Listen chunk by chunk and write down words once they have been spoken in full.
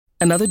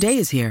Another day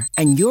is here,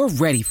 and you're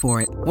ready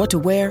for it. What to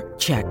wear?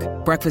 Check.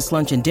 Breakfast,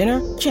 lunch, and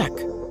dinner? Check.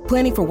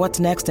 Planning for what's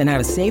next and how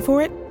to save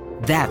for it?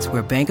 That's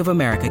where Bank of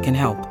America can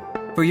help.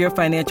 For your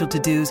financial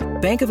to-dos,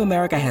 Bank of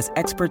America has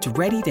experts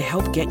ready to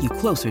help get you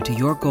closer to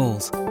your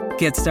goals.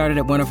 Get started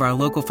at one of our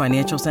local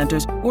financial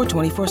centers or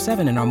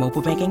 24/7 in our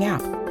mobile banking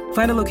app.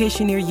 Find a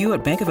location near you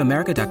at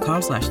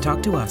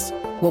bankofamerica.com/talktous.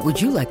 What would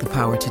you like the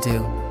power to do?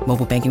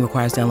 Mobile banking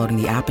requires downloading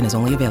the app and is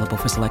only available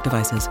for select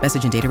devices.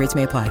 Message and data rates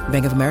may apply.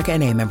 Bank of America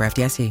N.A., member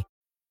FDIC.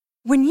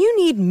 When you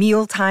need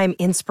mealtime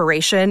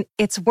inspiration,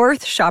 it's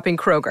worth shopping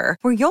Kroger,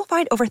 where you'll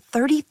find over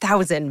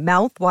 30,000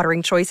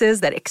 mouth-watering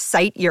choices that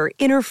excite your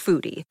inner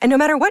foodie. And no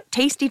matter what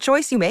tasty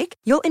choice you make,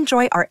 you'll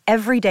enjoy our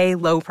everyday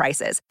low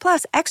prices,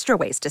 plus extra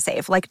ways to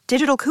save, like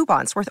digital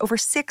coupons worth over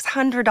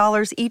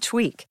 $600 each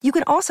week. You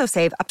can also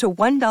save up to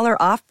 $1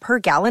 off per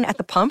gallon at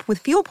the pump with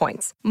fuel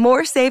points.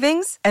 More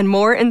savings and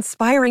more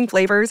inspiring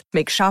flavors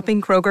make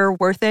shopping Kroger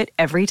worth it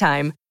every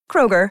time.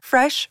 Kroger,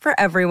 fresh for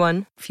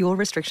everyone. Fuel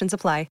restrictions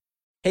apply.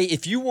 Hey,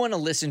 if you want to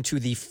listen to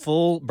the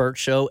full Bert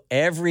Show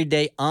every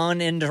day,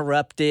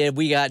 uninterrupted,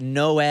 we got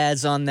no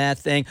ads on that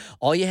thing.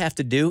 All you have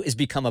to do is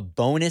become a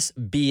Bonus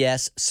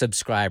BS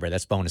subscriber.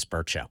 That's Bonus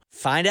Bert Show.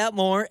 Find out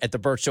more at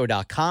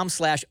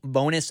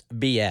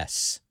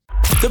thebertshow.com/bonusbs.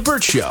 The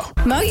Bert Show.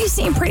 Mo, you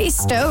seem pretty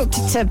stoked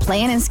to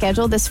plan and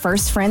schedule this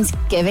first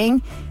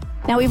Friendsgiving.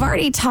 Now, we've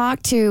already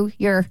talked to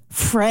your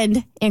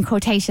friend, in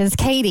quotations,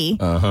 Katie,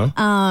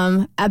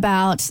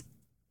 about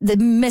the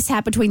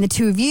mishap between the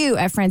two of you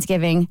at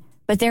Friendsgiving.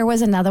 But there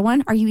was another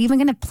one. Are you even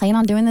going to plan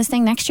on doing this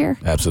thing next year?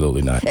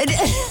 Absolutely not.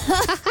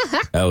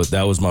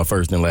 That was my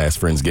first and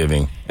last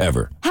Friendsgiving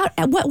ever.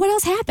 What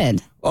else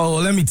happened? Oh,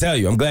 well, let me tell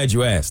you. I'm glad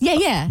you asked.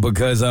 Yeah.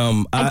 Because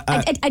I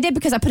did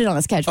because I put it on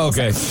the schedule.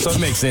 Okay, so it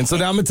makes sense. So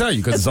now I'm going to tell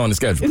you because it's on the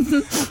schedule.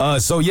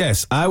 So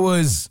yes, I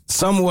was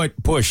somewhat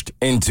pushed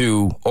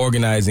into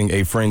organizing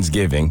a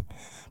Friendsgiving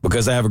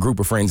because I have a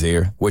group of friends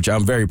here, which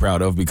I'm very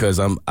proud of because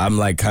I'm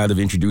like kind of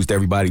introduced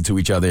everybody to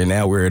each other, and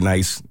now we're a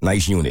nice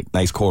unit,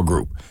 nice core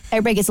group.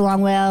 Everybody gets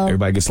along well.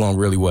 Everybody gets along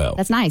really well.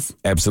 That's nice.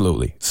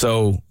 Absolutely.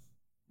 So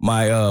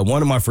my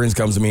one of my friends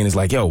comes to me and is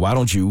like, yo, why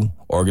don't you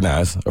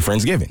organize a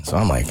Friendsgiving? So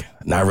I'm like,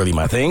 not really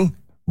my thing,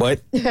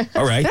 but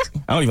all right.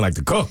 I don't even like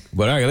to cook,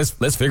 but all right,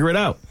 let's figure it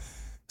out.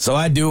 So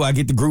I do. I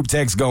get the group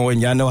text going.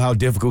 Y'all know how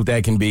difficult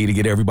that can be to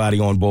get everybody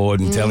on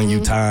board and telling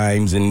you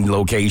times and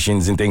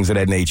locations and things of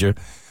that nature.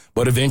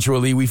 But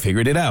eventually we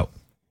figured it out.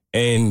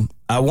 And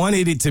I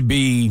wanted it to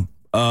be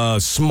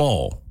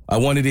small. I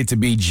wanted it to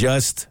be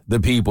just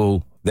the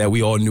people that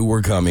we all knew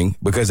were coming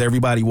because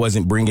everybody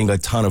wasn't bringing a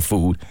ton of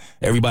food.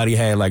 Everybody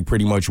had like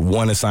pretty much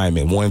one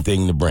assignment, one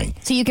thing to bring.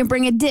 So you can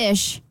bring a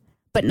dish,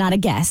 but not a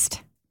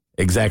guest.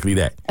 Exactly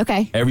that.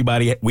 Okay.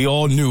 We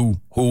all knew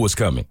who was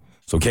coming.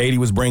 So Katie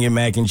was bringing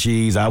mac and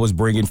cheese. I was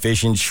bringing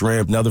fish and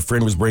shrimp. Another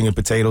friend was bringing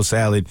potato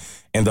salad.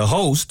 And the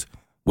host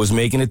was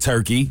making a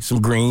turkey,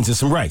 some greens, and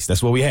some rice.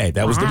 That's what we had.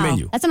 That was the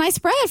menu. That's a nice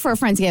spread for a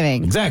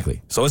Friendsgiving.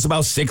 Exactly. So it's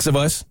about 6 of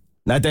us.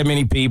 Not that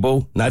many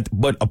people,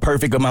 but a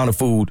perfect amount of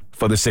food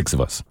for the 6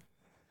 of us.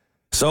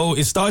 So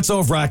it starts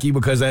off rocky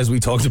because, as we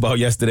talked about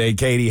yesterday,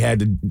 Katie had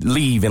to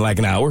leave in like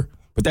an hour.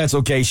 But that's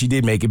okay. She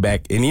did make it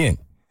back in the end.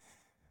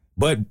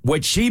 But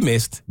what she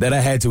missed that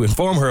I had to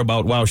inform her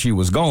about while she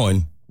was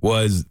gone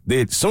was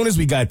that as soon as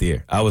we got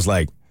there, I was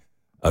like,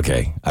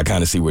 okay, I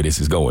kind of see where this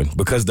is going.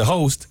 Because the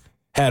host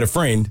had a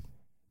friend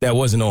that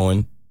wasn't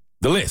on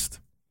the list.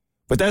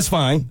 But that's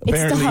fine.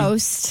 Apparently, it's the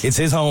host. It's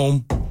his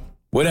home.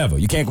 Whatever.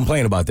 You can't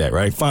complain about that,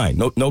 right?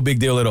 Fine. No big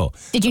deal at all.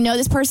 Did you know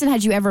this person?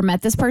 Had you ever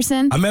met this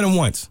person? I met him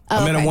once.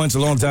 I met him once a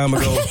long time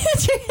ago.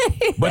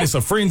 But it's a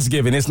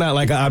Friendsgiving. It's not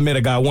like I met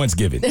a guy once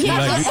giving.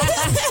 Yeah.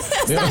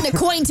 It's not an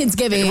acquaintance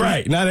giving.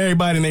 Right. Not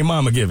everybody and their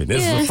mama giving.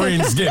 This is a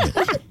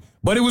Friendsgiving.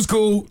 But it was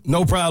cool.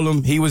 No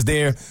problem. He was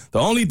there. The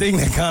only thing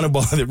that kind of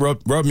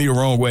rubbed me the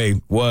wrong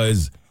way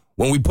was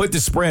when we put the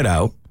spread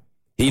out,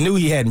 he knew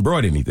he hadn't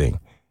brought anything.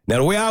 Now,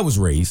 the way I was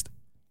raised,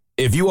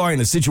 if you are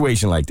in a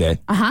situation like that,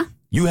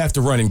 you have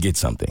to run and get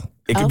something.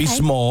 It can be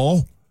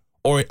small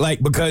or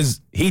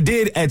because he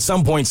did at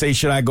some point say,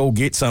 should I go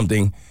get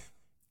something?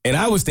 And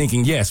I was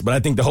thinking yes, but I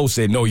think the host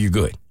said, no, you're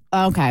good.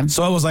 Okay.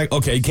 So I was like,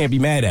 okay, you can't be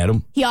mad at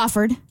him. He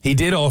offered. He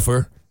did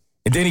offer.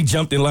 And then he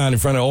jumped in line in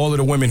front of all of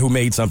the women who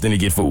made something to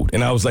get food.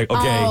 And I was like,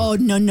 okay. Oh,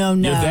 no.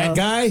 You're that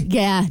guy?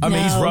 Yeah, I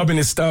mean, he's rubbing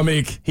his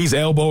stomach. He's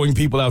elbowing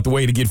people out the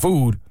way to get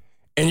food.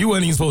 And you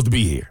weren't even supposed to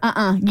be here.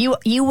 You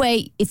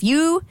wait.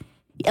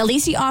 At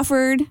least he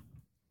offered,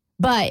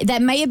 but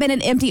that may have been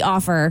an empty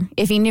offer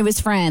if he knew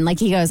his friend. Like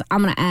he goes,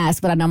 I'm going to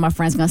ask, but I know my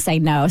friend's going to say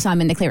no, so I'm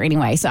in the clear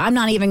anyway. So I'm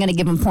not even going to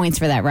give him points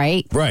for that,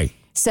 right? Right.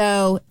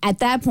 So at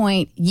that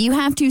point, you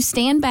have to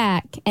stand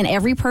back, and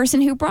every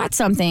person who brought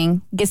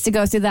something gets to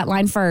go through that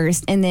line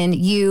first, and then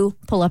you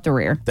pull up the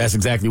rear. That's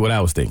exactly what I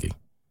was thinking.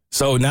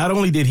 So not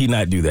only did he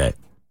not do that,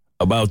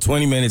 about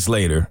 20 minutes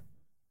later,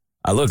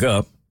 I look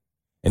up,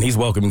 and he's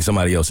welcoming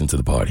somebody else into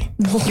the party.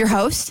 Your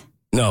host?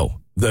 No,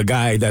 the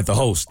guy that the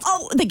host.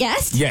 Oh, the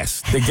guest?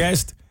 Yes, the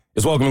guest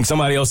is welcoming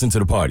somebody else into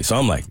the party. So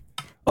I'm like,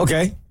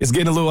 okay, it's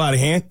getting a little out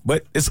of hand,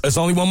 but it's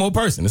only one more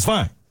person. It's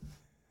fine.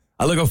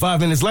 I look up 5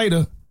 minutes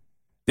later,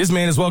 this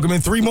man is welcoming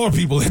 3 more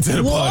people into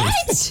the party.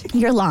 What?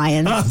 You're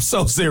lying. I'm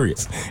so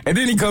serious. And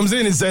then he comes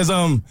in and says,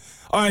 all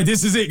right,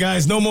 this is it,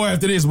 guys. No more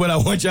after this, but I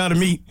want y'all to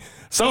meet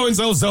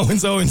so-and-so,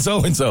 so-and-so, and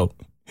so-and-so.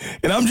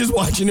 And I'm just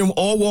watching them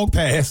all walk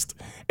past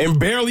and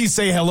barely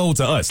say hello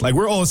to us. Like,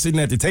 we're all sitting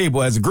at the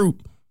table as a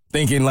group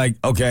thinking, like,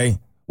 okay,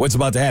 what's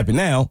about to happen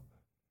now?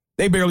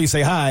 They barely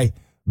say hi.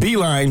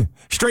 Beeline,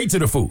 straight to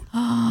the food.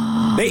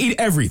 They eat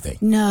everything.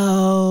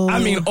 No.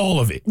 I mean, all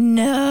of it.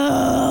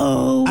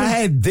 No. I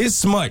had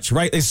this much,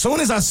 right? As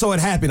soon as I saw it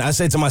happen, I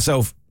said to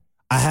myself,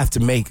 I have to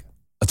make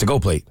a to-go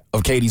plate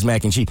of Katie's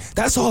mac and cheese.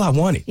 That's all I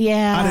wanted.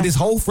 Yeah. Out of this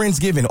whole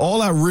Friendsgiving,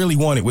 all I really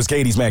wanted was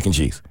Katie's mac and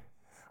cheese.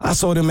 I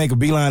saw them make a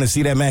beeline and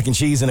see that mac and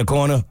cheese in the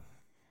corner,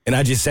 and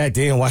I just sat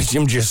there and watched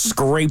them just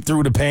scrape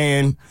through the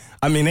pan.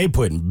 I mean, they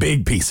putting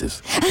big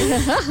pieces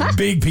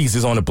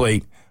on the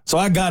plate. So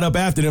I got up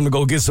after them to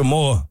go get some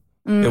more.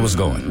 It was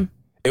gone.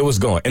 It was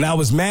gone. And I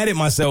was mad at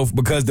myself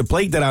because the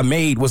plate that I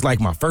made was like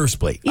my first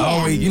plate. Yeah. I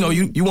always,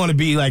 you want to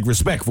be like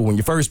respectful when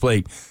your first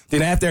plate.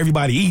 Then after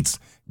everybody eats,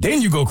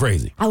 then you go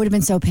crazy. I would have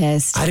been so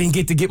pissed. I didn't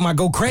get my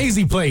go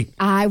crazy plate.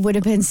 I would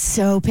have been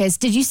so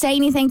pissed. Did you say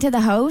anything to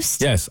the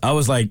host? Yes. I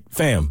was like,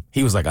 fam.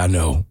 He was like, I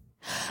know.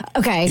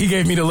 Okay. He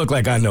gave me the look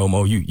like, I know,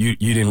 Mo. You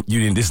didn't.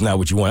 This is not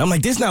what you want. I'm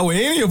like, this is not what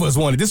any of us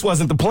wanted. This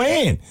wasn't the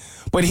plan.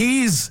 But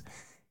he's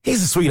a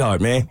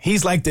sweetheart, man.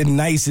 He's like the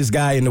nicest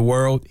guy in the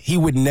world. He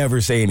would never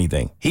say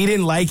anything. He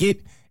didn't like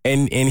it,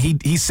 and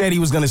he said he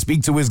was going to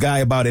speak to his guy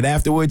about it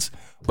afterwards,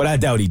 but I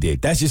doubt he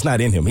did. That's just not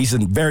in him. He's a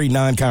very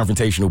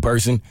non-confrontational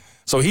person,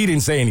 so he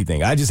didn't say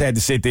anything. I just had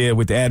to sit there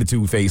with the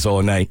attitude face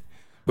all night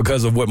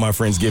because of what my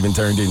Friendsgiving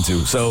turned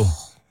into. So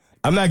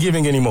I'm not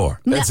giving anymore.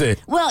 That's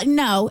it. Well,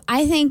 no,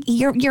 I think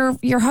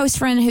your host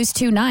friend who's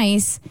too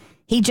nice,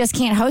 he just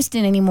can't host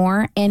it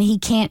anymore, and he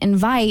can't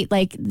invite,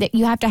 like, that.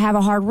 You have to have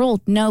a hard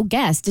rule. No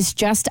guest. It's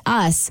just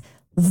us,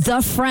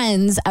 the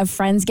friends of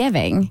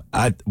Friendsgiving.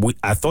 I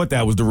thought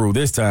that was the rule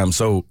this time.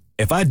 So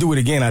if I do it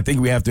again, I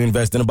think we have to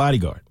invest in a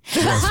bodyguard.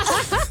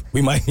 Yes.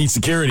 We might need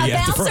security A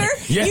at the bouncer?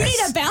 front. Yes. You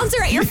need a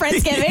bouncer at your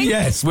Friendsgiving?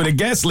 Yes, with a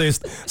guest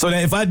list. So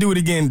that if I do it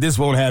again, this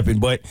won't happen.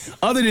 But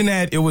other than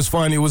that, it was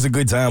fun. It was a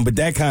good time. But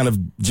that kind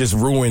of just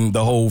ruined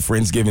the whole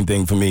Friendsgiving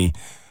thing for me.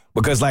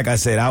 Because like I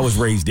said, I was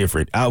raised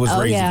different. I was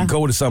raised, if you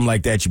go to something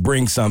like that, you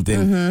bring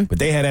something. But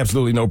they had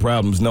absolutely no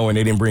problems knowing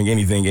they didn't bring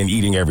anything and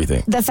eating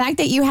everything. The fact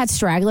that you had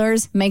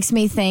stragglers makes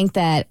me think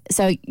that,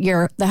 so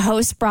the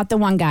host brought the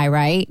one guy,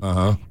 right?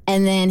 Uh-huh.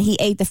 And then he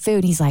ate the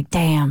food. He's like,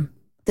 damn,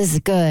 this is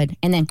good.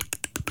 And then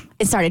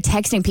it started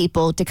texting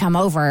people to come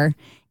over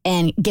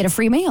and get a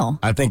free meal.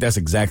 I think that's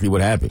exactly what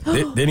happened.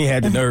 Then he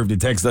had the nerve to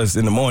text us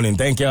in the morning,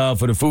 thank y'all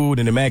for the food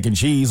and the mac and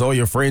cheese. All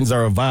your friends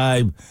are a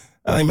vibe.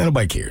 I mean,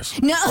 nobody cares.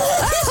 No.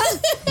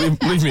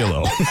 leave me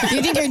alone. Do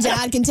you think your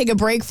dad can take a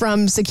break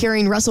from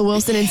securing Russell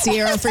Wilson and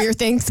Sierra for your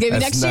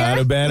Thanksgiving next year? That's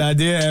not a bad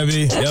idea,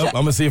 Abby. Yep, I'm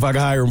going to see if I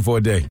can hire him for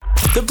a day.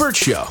 The Bert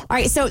Show. All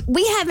right, so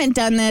we haven't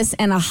done this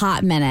in a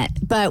hot minute,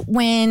 but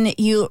when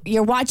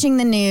you're watching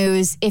the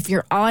news, if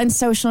you're on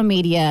social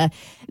media,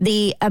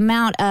 the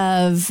amount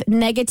of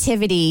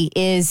negativity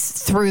is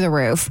through the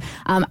roof.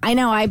 I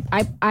know I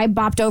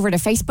bopped over to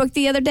Facebook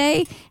the other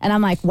day, and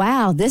I'm like,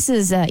 wow, this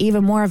is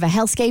even more of a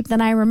hellscape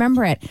than I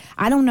remember it.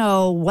 I don't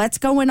know what's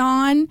going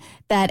on,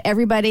 that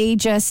everybody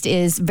just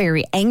is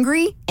very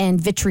angry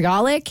and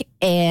vitriolic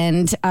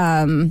and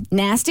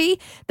nasty,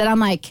 that I'm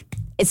like,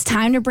 it's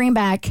time to bring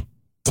back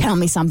Tell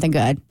Me Something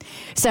Good.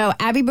 So,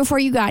 Abby, before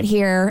you got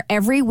here,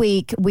 every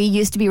week we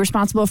used to be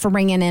responsible for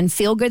bringing in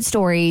feel-good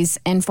stories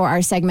and for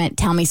our segment,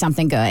 Tell Me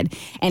Something Good.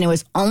 And it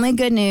was only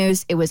good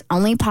news. It was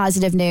only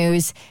positive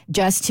news,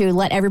 just to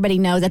let everybody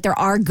know that there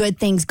are good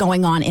things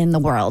going on in the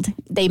world.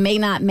 They may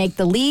not make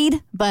the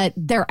lead, but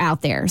they're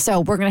out there. So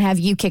we're going to have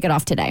you kick it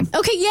off today.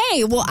 Okay,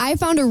 yay. Well, I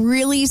found a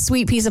really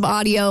sweet piece of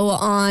audio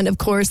on, of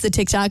course, the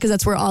TikTok, because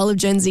that's where all of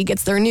Gen Z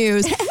gets their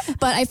news.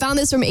 But I found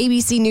this from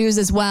ABC News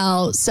as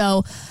well.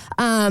 So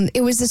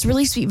it was this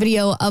really sweet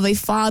video of a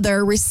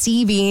father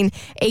receiving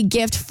a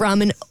gift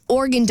from an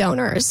organ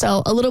donor.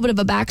 So a little bit of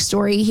a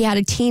backstory. He had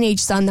a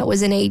teenage son that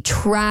was in a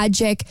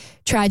tragic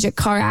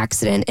car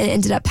accident and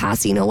ended up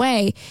passing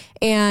away.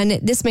 And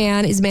this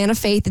man is a man of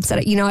faith and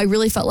said, I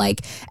really felt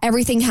like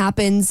everything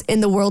happens in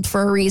the world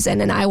for a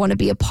reason, and I want to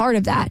be a part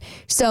of that.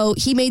 So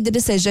he made the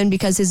decision,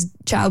 because his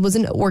child was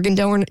an organ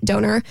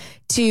donor,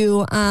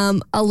 to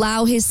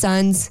allow his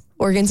son's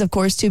organs, of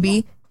course, to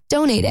be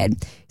donated.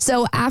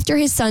 So after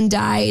his son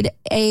died,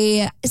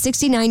 a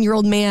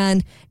 69-year-old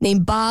man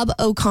named Bob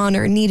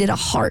O'Connor needed a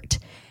heart.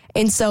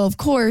 And so, of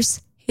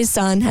course, his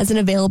son has an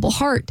available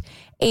heart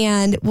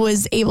and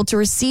was able to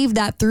receive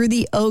that through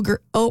the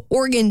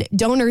organ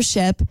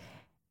donorship.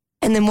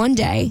 And then one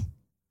day,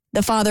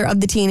 the father of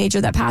the teenager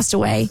that passed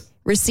away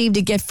received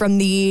a gift from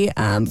the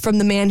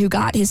man who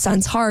got his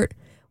son's heart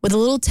with a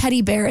little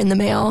teddy bear in the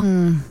mail.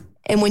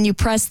 And when you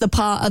press the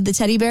paw of the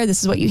teddy bear,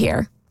 this is what you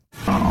hear.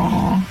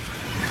 Aww.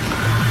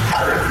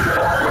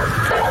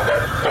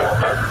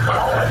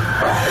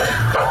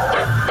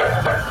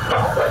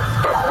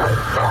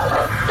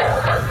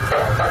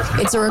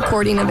 It's a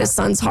recording of his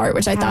son's heart,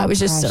 which I thought was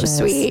just so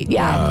sweet.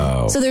 Yeah.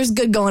 Wow. So there's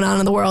good going on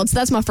in the world. So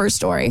that's my first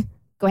story.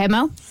 Go ahead,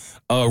 Mo.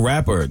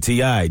 Rapper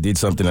T.I. did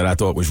something that I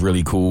thought was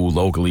really cool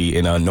locally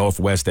in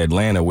Northwest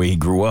Atlanta, where he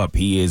grew up.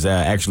 He is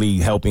actually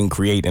helping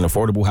create an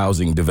affordable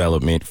housing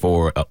development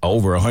for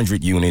over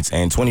 100 units,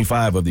 and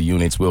 25 of the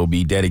units will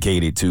be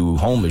dedicated to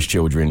homeless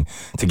children,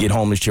 to get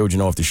homeless children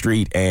off the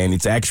street. And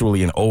it's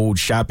actually an old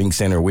shopping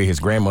center where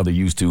his grandmother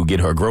used to get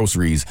her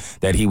groceries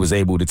that he was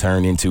able to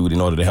turn into in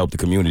order to help the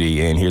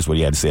community. And here's what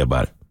he had to say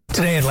about it.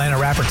 Today, Atlanta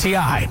rapper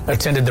T.I.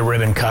 attended the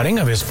ribbon cutting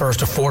of his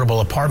first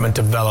affordable apartment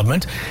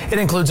development. It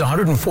includes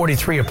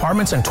 143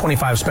 apartments and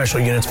 25 special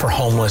units for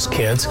homeless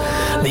kids.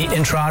 The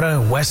Entrada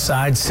West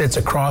Side sits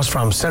across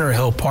from Center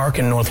Hill Park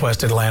in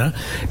Northwest Atlanta.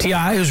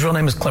 T.I., whose real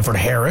name is Clifford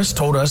Harris,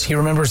 told us he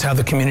remembers how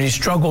the community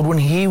struggled when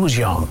he was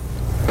young.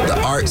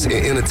 The arts and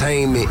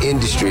entertainment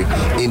industry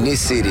in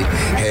this city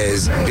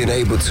has been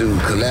able to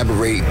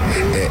collaborate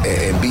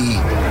and be,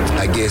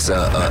 I guess,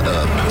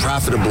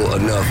 profitable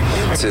enough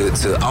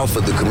to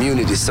offer the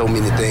community so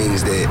many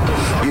things that,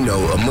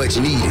 are much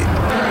needed.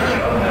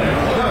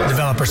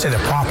 Developers say the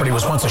property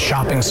was once a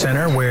shopping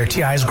center where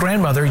T.I.'s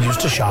grandmother used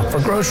to shop for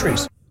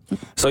groceries.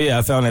 So, yeah,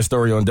 I found that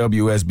story on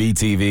WSB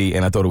TV,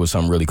 and I thought it was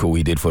something really cool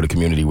he did for the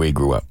community where he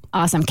grew up.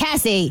 Awesome.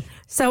 Cassie.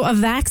 So a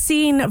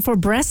vaccine for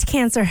breast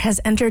cancer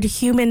has entered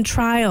human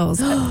trials.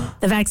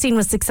 The vaccine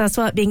was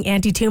successful at being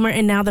anti-tumor,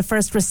 and now the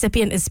first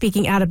recipient is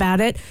speaking out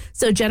about it.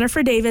 So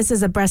Jennifer Davis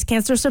is a breast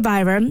cancer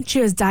survivor. She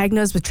was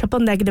diagnosed with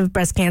triple-negative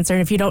breast cancer,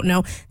 and if you don't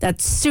know,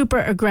 that's super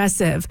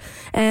aggressive.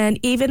 And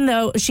even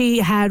though she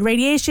had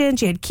radiation,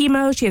 she had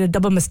chemo, she had a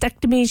double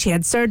mastectomy, she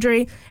had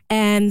surgery,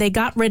 and they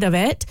got rid of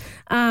it.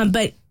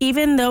 But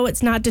even though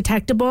it's not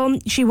detectable,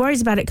 she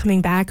worries about it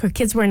coming back. Her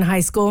kids were in high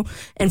school,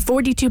 and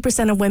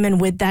 42% of women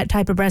with that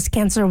type of breast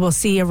cancer will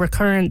see a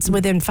recurrence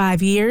within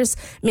 5 years,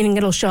 meaning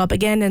it'll show up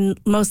again and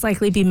most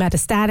likely be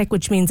metastatic,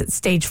 which means it's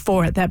stage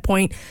 4 at that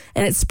point,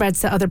 and it spreads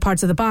to other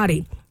parts of the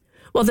body.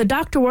 Well, the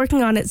doctor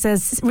working on it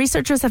says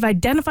researchers have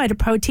identified a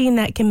protein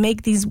that can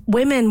make these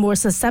women more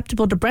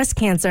susceptible to breast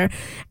cancer,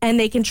 and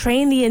they can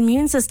train the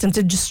immune system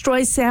to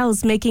destroy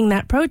cells making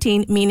that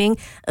protein, meaning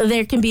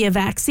there can be a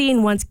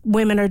vaccine once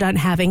women are done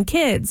having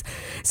kids.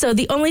 So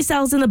the only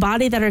cells in the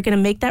body that are going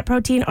to make that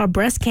protein are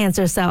breast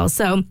cancer cells.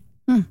 So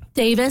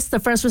Davis, the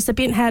first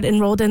recipient, had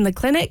enrolled in the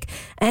clinic,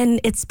 and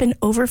it's been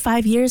over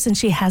 5 years, and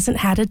she hasn't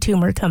had a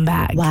tumor come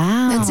back.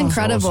 Wow. That's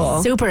incredible.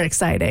 awesome. Super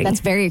exciting. That's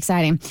very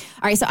exciting.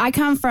 All right, so I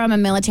come from a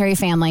military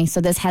family,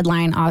 so this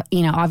headline,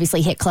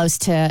 obviously hit close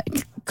to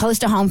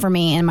home for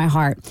me and my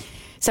heart.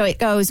 So it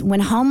goes, when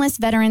homeless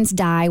veterans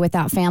die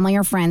without family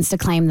or friends to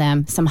claim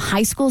them, some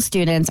high school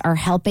students are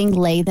helping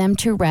lay them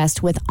to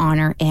rest with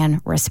honor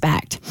and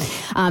respect.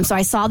 So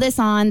I saw this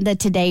on the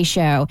Today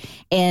Show,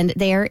 and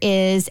there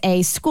is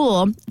a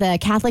school, the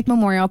Catholic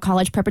Memorial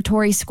College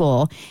Preparatory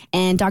School,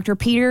 and Dr.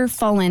 Peter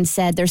Follin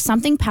said there's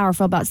something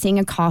powerful about seeing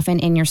a coffin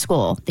in your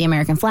school. The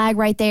American flag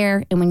right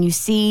there, and when you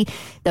see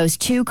those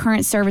two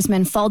current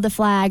servicemen fold the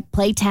flag,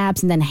 play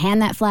taps, and then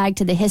hand that flag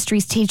to the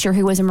history's teacher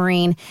who was a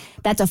Marine,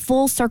 that's a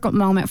full circle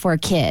moment for a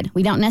kid.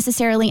 We don't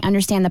necessarily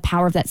understand the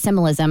power of that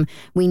symbolism.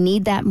 We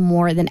need that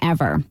more than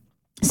ever.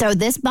 So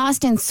this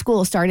Boston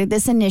school started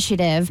this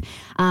initiative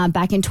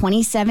back in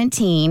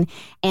 2017,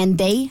 and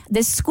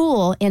this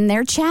school, in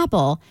their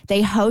chapel,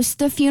 they host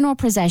the funeral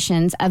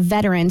processions of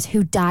veterans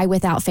who die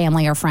without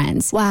family or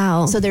friends.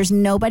 Wow. So there's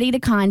nobody to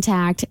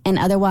contact, and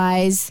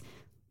otherwise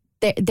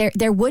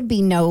there would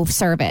be no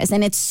service.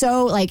 And it's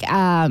so like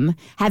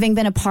having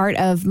been a part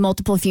of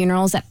multiple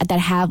funerals that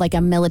have like a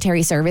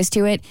military service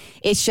to it,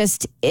 it's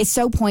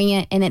so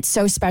poignant and it's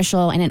so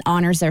special and it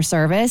honors their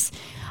service.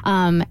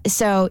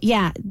 So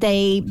yeah,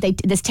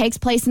 this takes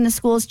place in the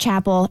school's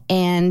chapel,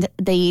 and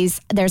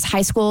there's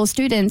high school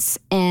students,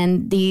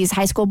 and these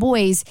high school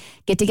boys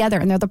get together,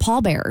 and they're the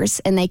pallbearers,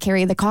 and they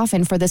carry the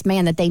coffin for this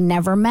man that they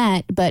never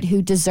met, but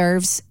who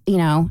deserves,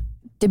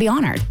 to be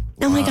honored.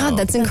 Oh my God,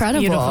 that's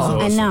incredible. beautiful.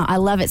 I know. I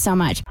love it so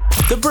much.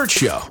 The Burt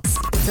Show.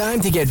 Time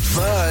to get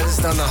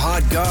buzzed on the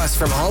hot goss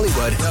from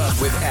Hollywood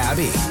with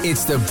Abby.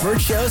 It's the Burt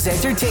Show's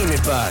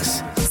entertainment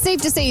buzz. Safe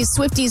to say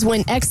Swifties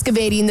went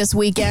excavating this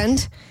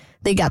weekend.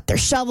 They got their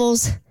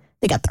shovels,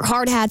 they got their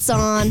hard hats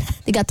on,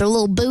 they got their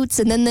little boots,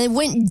 and then they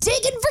went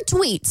digging for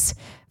tweets.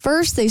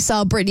 First, they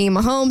saw Brittany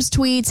Mahomes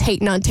tweets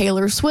hating on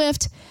Taylor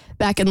Swift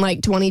back in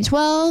like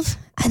 2012,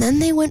 and then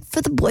they went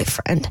for the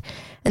boyfriend.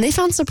 And they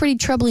found some pretty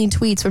troubling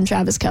tweets from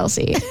Travis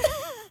Kelce.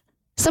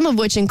 Some of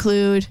which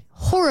include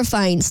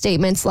horrifying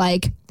statements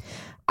like,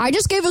 I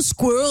just gave a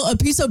squirrel a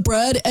piece of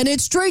bread and it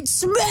straight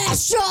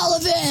smashed all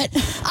of it.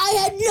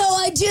 I had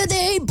no idea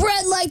they ate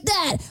bread like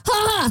that.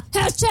 Ha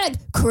ha,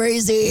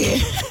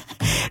 #crazy.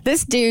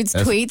 This dude's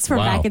tweets from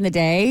wow. back in the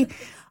day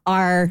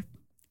are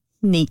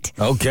Neat.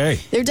 Okay.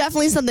 They're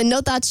definitely something.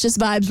 No Thoughts, Just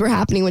Vibes were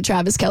happening with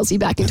Travis Kelce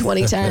back in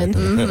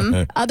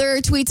 2010.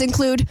 Other tweets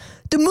include,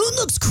 the moon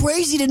looks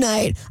crazy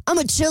tonight. I'm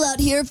going to chill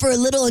out here for a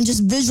little and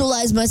just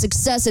visualize my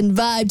success and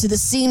vibe to the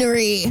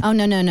scenery. Oh,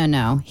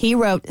 no. He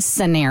wrote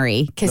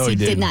scenery because he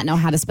did not know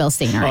how to spell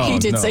scenery. Oh, He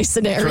did say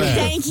scenery.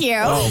 Thank you.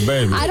 Oh,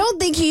 baby. I don't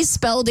think he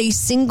spelled a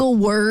single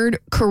word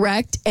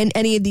correct in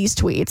any of these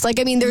tweets. Like,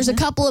 I mean, there's a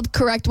couple of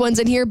correct ones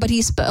in here, but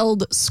he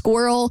spelled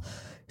squirrel,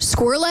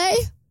 squirrelay,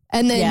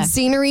 and then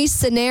scenery,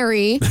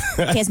 scenery.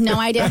 He has no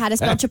idea how to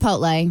spell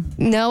Chipotle.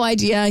 No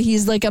idea.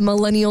 He's like a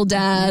millennial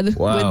dad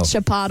Wow. with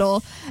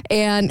Chipotle.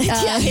 And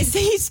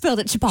he spelled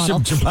it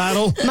Chipotle.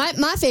 Chipotle.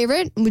 my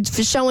favorite,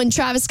 for showing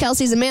Travis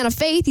Kelce's a man of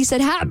faith, he said,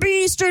 Happy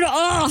Easter to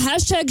all.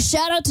 Hashtag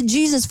shout out to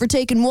Jesus for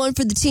taking one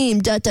for the team. ...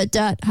 Ha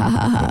ha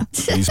ha.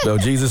 You spell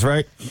Jesus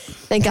right?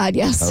 Thank God,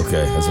 yes.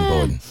 Okay, that's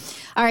important.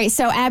 All right,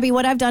 so Abby,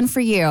 what I've done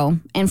for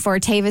you and for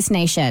Tavis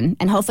Nation,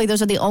 and hopefully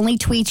those are the only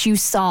tweets you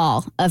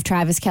saw of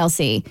Travis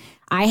Kelce,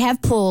 I have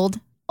pulled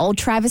old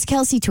Travis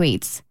Kelce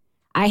tweets.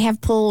 I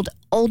have pulled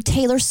old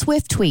Taylor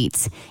Swift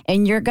tweets,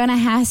 and you're going to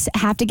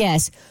have to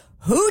guess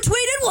who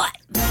tweeted what.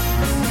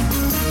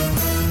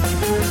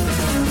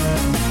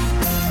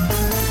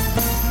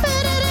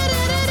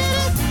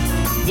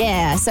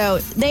 Yeah, so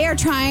they are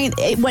trying.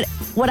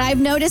 What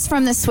I've noticed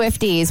from the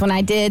Swifties when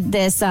I did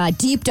this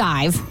deep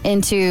dive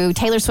into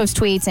Taylor Swift's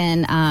tweets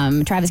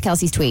and Travis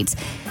Kelce's tweets,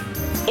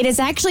 it has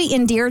actually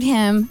endeared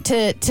him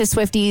to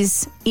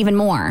Swifties even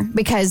more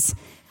because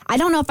I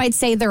don't know if I'd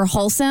say they're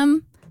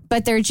wholesome,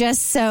 but they're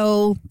just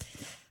so...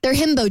 They're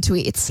himbo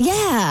tweets.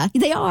 Yeah,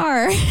 they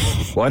are.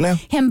 What now?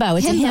 Himbo.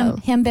 It's Himbo.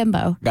 a him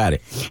bimbo. Got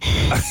it.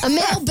 A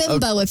male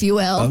bimbo, if you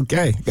will.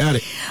 Okay, got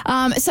it.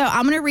 So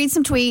I'm going to read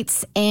some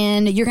tweets,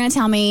 and you're going to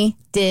tell me,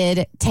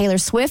 did Taylor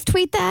Swift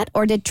tweet that,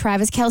 or did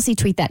Travis Kelce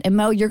tweet that? And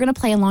Mo, you're going to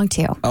play along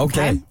too.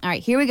 Okay. All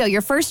right, here we go.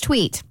 Your first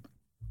tweet.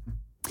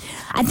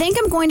 I think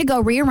I'm going to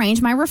go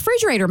rearrange my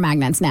refrigerator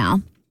magnets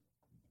now.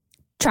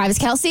 Travis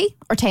Kelce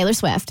or Taylor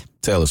Swift?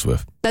 Taylor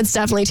Swift. That's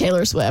definitely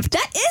Taylor Swift.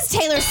 That is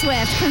Taylor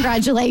Swift.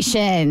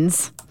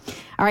 Congratulations.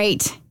 All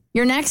right,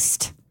 your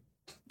next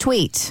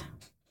tweet.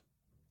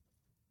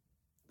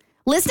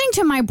 Listening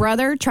to my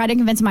brother try to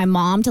convince my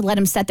mom to let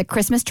him set the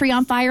Christmas tree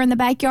on fire in the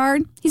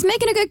backyard, he's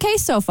making a good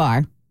case so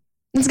far.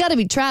 It's got to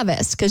be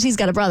Travis because he's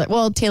got a brother.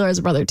 Well, Taylor has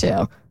a brother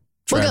too.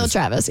 We'll go with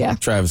Travis, yeah.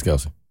 Travis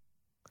Kelce.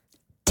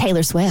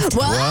 Taylor Swift.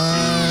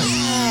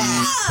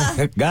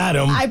 Got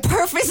him. I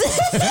purposely.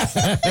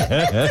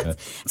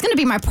 It's going to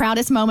be my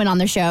proudest moment on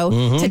the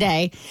show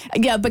today.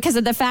 Yeah, because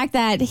of the fact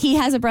that he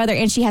has a brother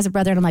and she has a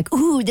brother. And I'm like,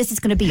 ooh, this is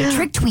going to be a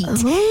trick tweet.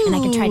 And I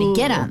can try to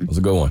get him. That's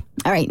a good one.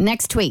 All right,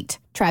 next tweet.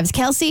 Travis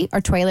Kelce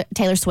or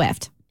Taylor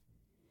Swift?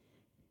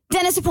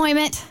 Dentist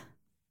appointment.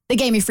 They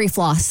gave me free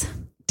floss.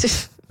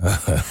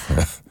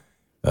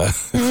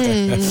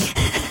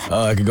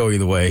 I could go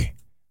either way.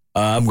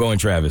 I'm going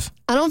Travis.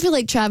 I don't feel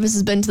like Travis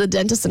has been to the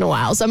dentist in a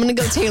while, so I'm going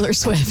to go Taylor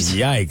Swift.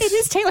 Yikes. It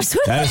is Taylor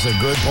Swift. That is a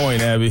good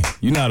point, Abby.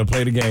 You know how to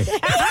play the game. He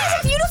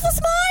has a beautiful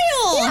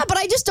smile. Yeah, but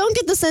I just don't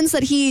get the sense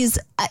that he's...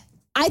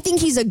 I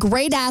think he's a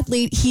great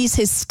athlete. He's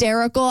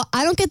hysterical.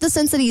 I don't get the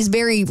sense that he's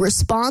very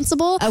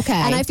responsible. Okay.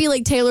 And I feel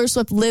like Taylor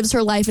Swift lives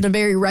her life in a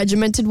very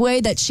regimented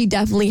way that she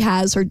definitely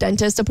has her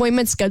dentist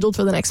appointment scheduled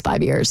for the next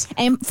 5 years.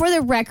 And for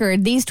the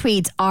record, these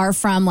tweets are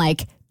from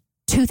like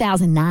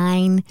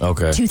 2009,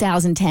 Okay.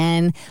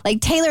 2010. Like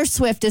Taylor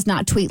Swift does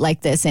not tweet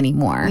like this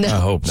anymore. I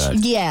hope not.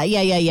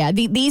 Yeah.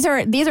 These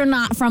are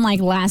not from like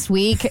last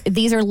week.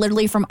 These are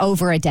literally from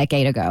over a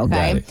decade ago. Okay.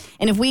 Got it.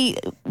 And if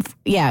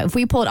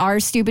we pulled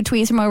our stupid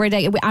tweets from over a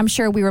decade, I'm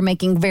sure we were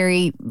making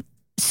very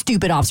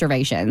stupid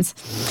observations.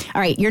 All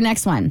right, your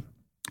next one,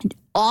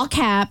 all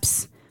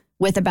caps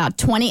with about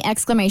 20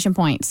 exclamation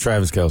points.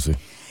 Travis Kelce.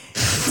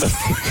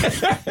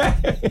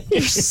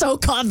 You're so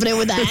confident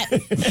with that.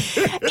 It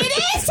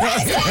is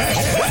Travis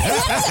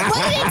Kelce.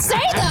 What did it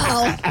say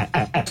though?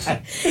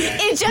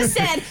 It just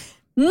said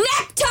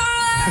nectar.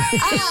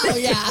 Oh,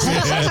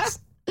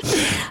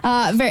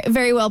 yeah. Very,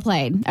 very well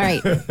played. All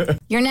right.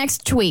 Your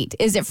next tweet.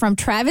 Is it from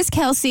Travis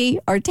Kelce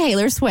or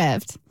Taylor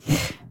Swift?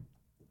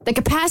 The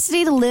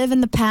capacity to live in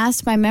the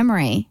past by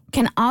memory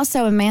can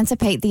also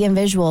emancipate the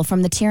individual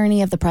from the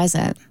tyranny of the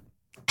present.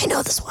 I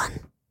know this one.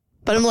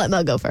 But I'm going to let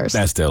Mo go first.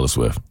 That's Taylor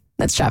Swift.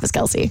 That's Travis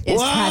Kelce.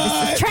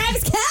 It's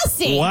Travis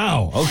Kelce.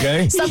 Wow.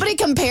 Okay. Somebody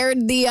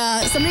compared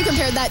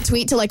that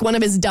tweet to like one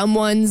of his dumb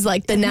ones,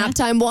 like the nap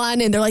time one,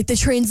 and they're like the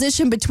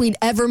transition between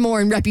Evermore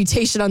and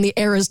Reputation on the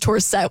Eras tour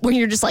set when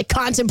you're just like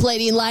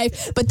contemplating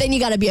life, but then you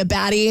got to be a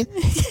baddie.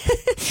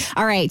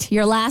 All right,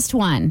 your last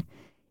one.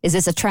 Is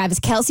this a Travis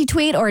Kelce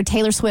tweet or a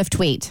Taylor Swift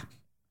tweet?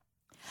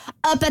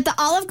 Up at the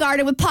Olive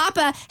Garden with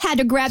Papa, had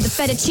to grab the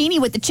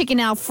fettuccine with the chicken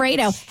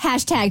Alfredo.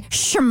 Hashtag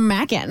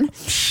schmackin'.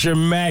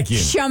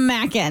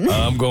 Schmackin'.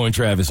 I'm going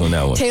Travis on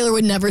that one. Taylor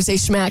would never say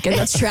schmackin'.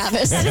 That's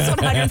Travis. That is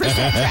 100%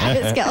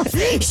 Travis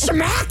Kelce.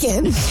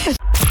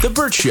 Schmackin'. The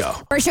Burt Show.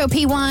 Burt Show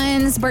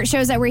P1s, Burt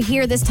shows that were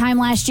here this time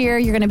last year.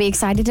 You're going to be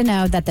excited to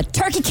know that the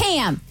Turkey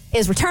Cam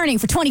is returning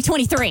for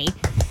 2023.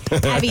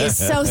 Abby is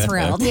so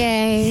thrilled.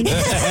 Yay.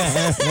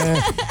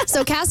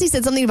 So Cassie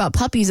said something about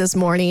puppies this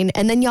morning,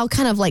 and then y'all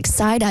kind of like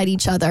side-eyed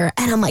each other.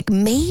 And I'm like,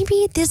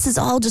 maybe this is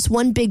all just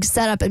one big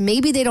setup, and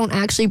maybe they don't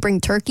actually bring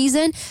turkeys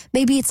in.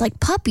 Maybe it's like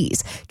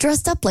puppies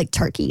dressed up like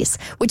turkeys,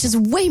 which is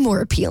way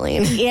more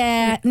appealing.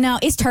 Yeah, no,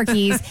 it's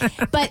turkeys.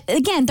 But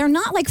again, they're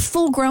not like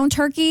full-grown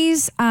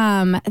turkeys.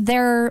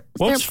 They're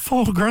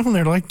full grown?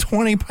 They're like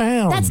 20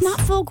 pounds. That's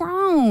not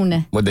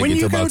full-grown. What they When get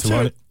to you go about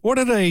 200? what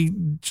do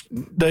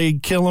they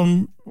kill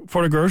them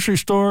for the grocery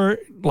store,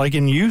 like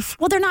in youth?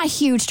 Well, they're not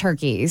huge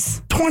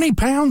turkeys. 20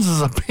 pounds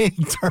is a big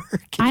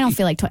turkey. I don't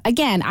feel like,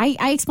 again,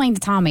 I explained to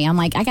Tommy, I'm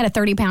like, I got a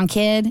 30-pound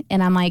kid,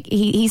 and I'm like,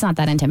 he's not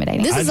that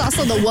intimidating. This is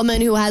also the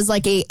woman who has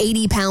like a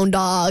 80-pound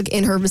dog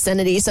in her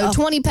vicinity. So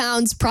 20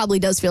 pounds probably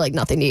does feel like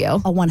nothing to you.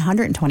 A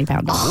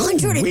 120-pound dog.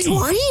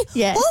 120?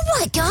 Yeah. Oh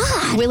my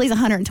God. Willie's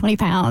 120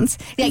 pounds.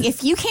 Like,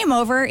 if you came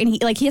over and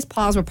his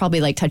paws would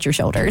probably like touch your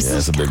shoulders. Yeah,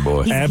 that's a big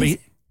boy. Abby,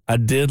 I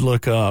did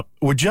look up.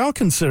 Would y'all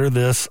consider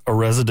this a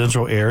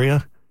residential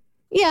area?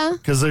 Yeah.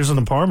 Because there's an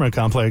apartment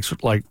complex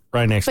like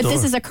right next But door.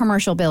 this is a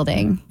commercial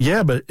building.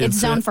 Yeah, but It's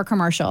zoned for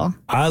commercial.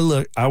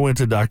 I went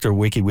to Dr.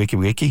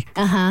 Wiki,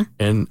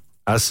 and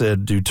I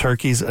said, do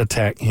turkeys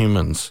attack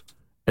humans?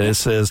 And it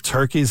says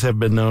turkeys have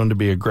been known to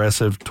be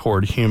aggressive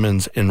toward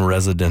humans in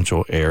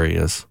residential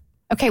areas.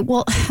 Okay,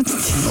 well,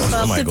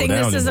 Good thing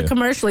this is a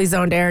commercially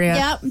zoned area.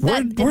 Yep.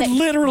 We're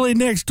literally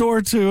next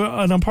door to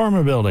an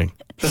apartment building.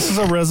 This is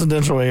a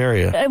residential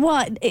area. Well,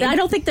 I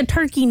don't think the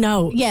turkey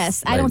knows.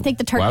 Yes, I don't think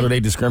the turkey. Why do they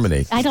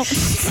discriminate? I don't.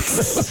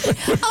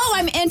 Oh,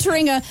 I'm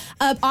entering a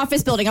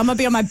office building. I'm gonna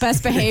be on my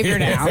best behavior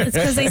now. It's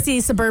because they see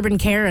suburban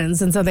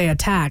Karens, and so they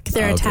attack.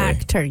 They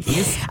attack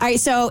turkeys. All right.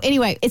 So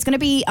anyway, it's gonna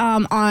be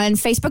on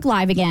Facebook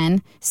Live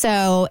again.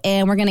 So,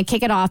 and we're gonna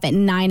kick it off at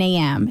 9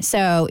 a.m.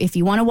 So if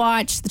you want to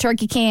watch the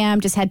turkey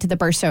cam, just head to the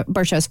Burt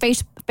Show's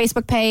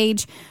Facebook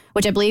page,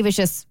 which I believe is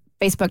just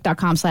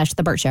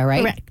Facebook.com/The Burt Show,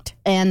 right? Correct.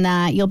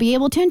 And you'll be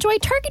able to enjoy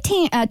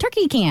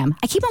turkey cam.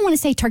 I keep on wanting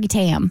to say turkey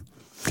tam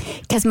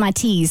because my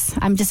tease.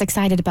 I'm just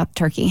excited about the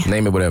turkey.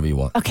 Name it whatever you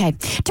want. Okay,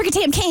 turkey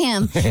tam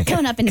cam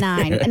coming up at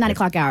 9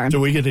 o'clock hour.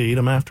 Do we get to eat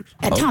them after?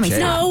 Tommy's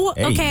No,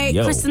 Hey, okay.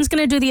 yo. Kristen's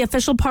going to do the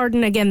official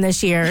pardon again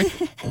this year.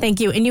 Thank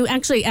you. And you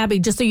actually, Abby,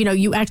 just so you know,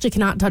 you actually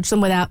cannot touch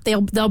them without,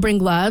 they'll bring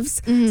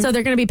gloves. So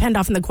they're going to be penned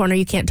off in the corner.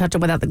 You can't touch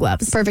them without the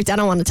gloves. Perfect. I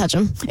don't want to touch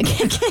them.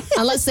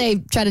 Unless they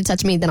try to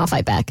touch me, then I'll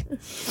fight back.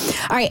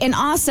 All right, and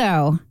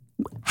also,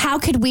 how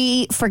could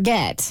we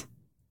forget?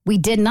 We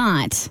did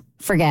not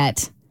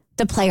forget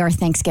to play our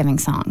Thanksgiving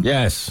song.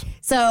 Yes.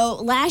 So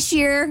last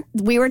year,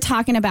 we were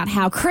talking about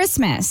how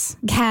Christmas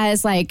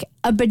has like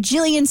a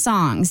bajillion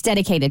songs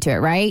dedicated to it,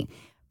 right?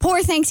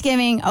 Poor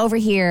Thanksgiving over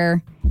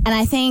here. And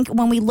I think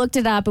when we looked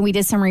it up and we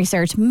did some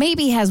research,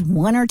 maybe it has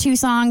one or two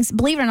songs.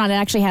 Believe it or not, it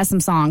actually has some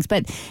songs,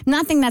 but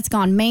nothing that's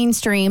gone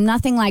mainstream,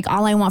 nothing like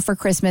All I Want for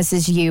Christmas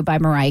Is You by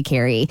Mariah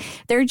Carey.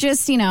 They're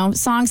just,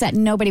 songs that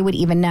nobody would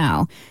even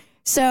know.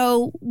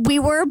 So we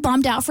were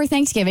bummed out for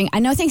Thanksgiving. I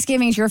know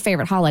Thanksgiving is your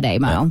favorite holiday,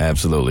 Mo.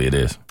 Absolutely, it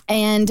is.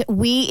 And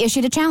we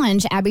issued a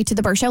challenge, Abby, to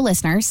the Burt Show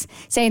listeners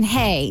saying,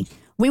 hey,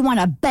 we want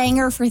a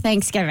banger for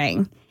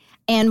Thanksgiving.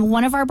 And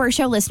one of our Burt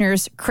Show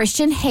listeners,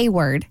 Christian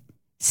Hayward,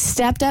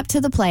 stepped up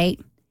to the plate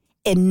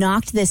and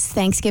knocked this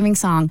Thanksgiving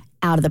song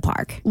out of the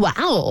park.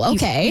 Wow.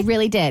 Okay. He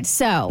really did.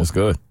 So That's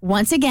good.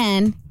 once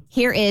again,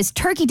 here is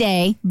Turkey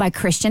Day by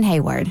Christian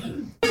Hayward.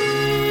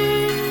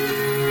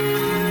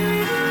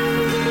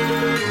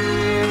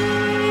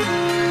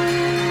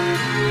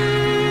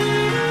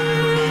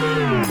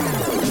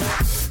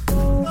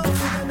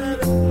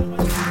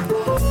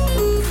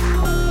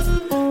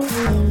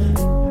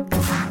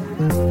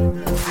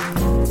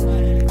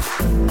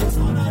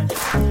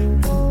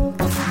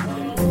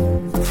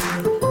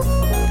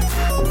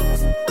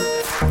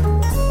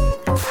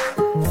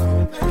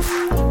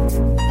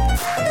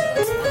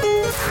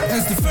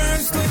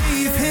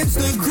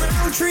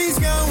 Trees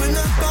going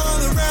up all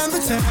around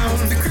the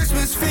town. The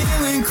Christmas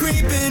feeling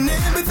creeping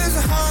in, but there's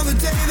a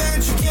holiday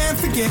that you can't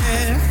forget.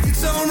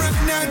 It's alright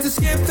not to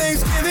skip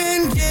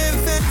Thanksgiving. Give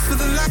thanks for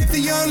the life that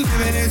you're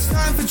living. It's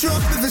time for joy,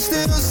 but there's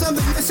still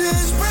something missing.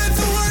 Spread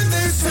the word,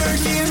 there's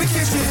turkey in the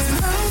kitchen.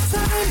 All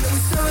time that we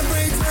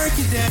celebrate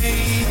Turkey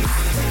Day.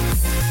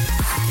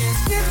 Can't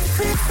skip the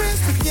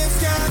Christmas, but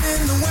gifts got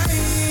in the way.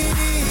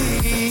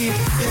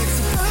 It's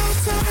about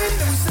time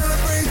that we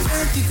celebrate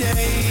Turkey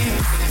Day.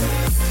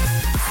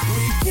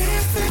 We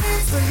give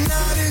thanks, but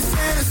not in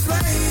Santa's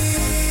sleigh.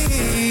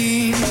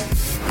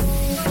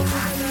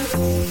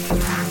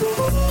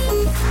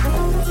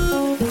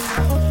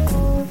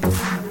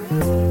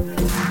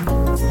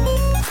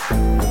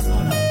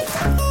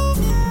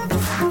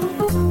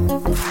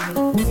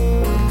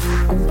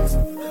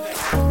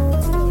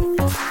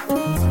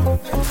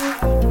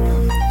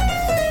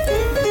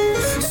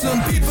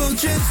 Some people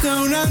just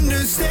don't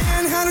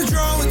understand how to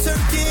draw a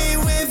turkey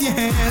with your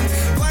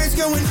hand. Lights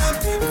going up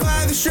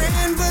by the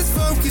strand. Let's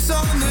focus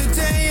on the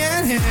day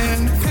at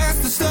hand. Pass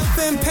the stuff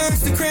and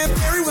pass the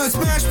cranberry. Let's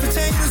mashed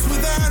potatoes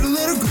without a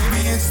little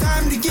gravy and It's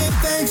time to give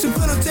thanks and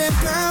put on 10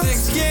 pounds.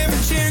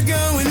 Thanksgiving cheer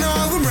going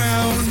all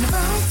around.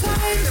 About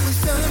time that we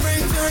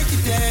celebrate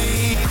Turkey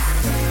Day.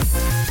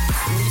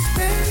 We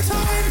spend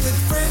time with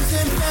friends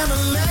and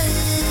family.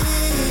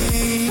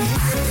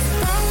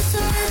 About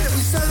time that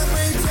we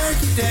celebrate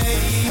Turkey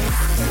Day.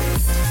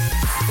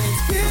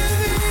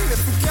 Thanksgiving, the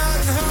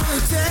forgotten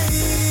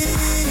holiday.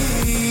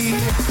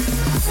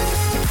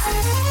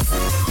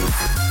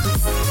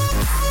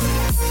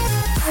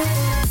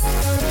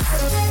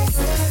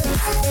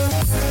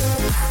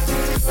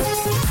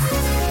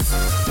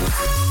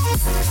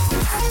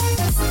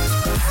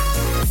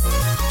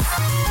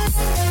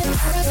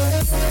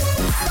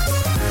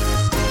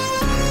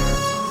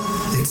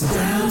 It's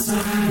about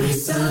time we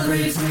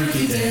celebrate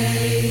Turkey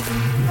Day.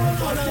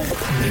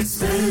 We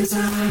spend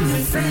time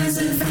with friends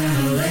and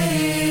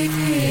family.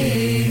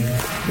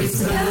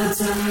 It's about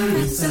time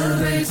we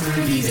celebrate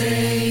Turkey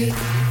Day.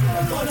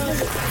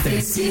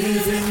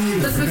 Thanksgiving,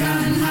 the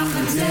forgotten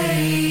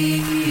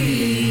holiday.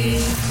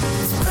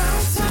 It's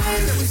about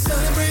time that we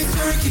celebrate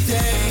Turkey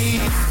Day.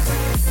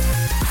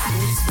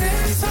 We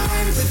spend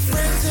time with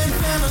friends and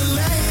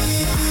family.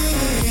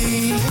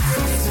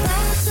 It's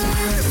about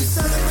time that we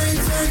celebrate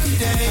Turkey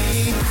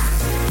Day.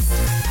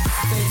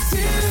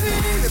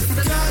 Thanksgiving, the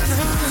forgotten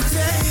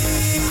holiday.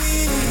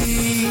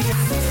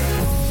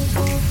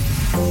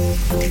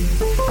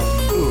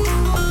 Ooh,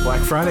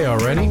 Black Friday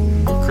already?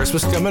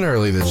 Christmas coming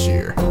early this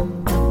year.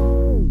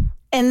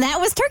 And that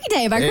was Turkey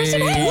Day by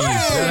Christian Hey, Haywood.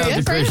 shout out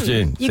to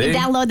Christian. You can See?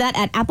 download that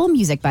at Apple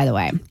Music, by the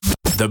way.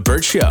 The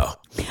Burt Show. All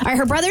right,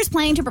 her brother's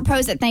planning to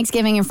propose at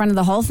Thanksgiving in front of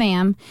the whole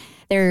fam.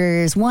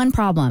 There's one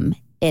problem,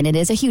 and it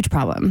is a huge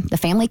problem. The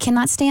family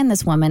cannot stand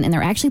this woman, and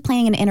they're actually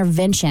planning an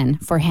intervention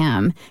for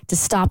him to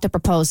stop the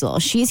proposal.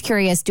 She's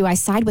curious, do I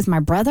side with my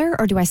brother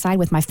or do I side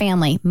with my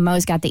family?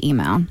 Mo's got the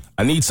email.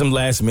 I need some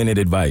last-minute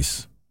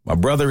advice. My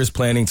brother is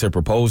planning to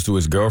propose to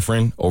his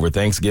girlfriend over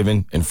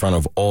Thanksgiving in front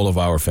of all of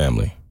our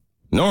family.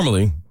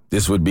 Normally,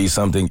 this would be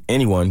something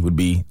anyone would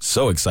be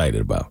so excited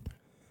about.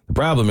 The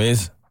problem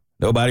is,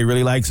 nobody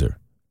really likes her.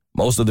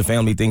 Most of the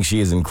family thinks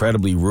she is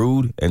incredibly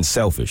rude and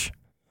selfish.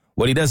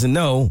 What he doesn't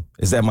know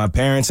is that my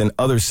parents and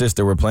other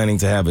sister were planning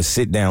to have a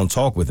sit-down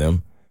talk with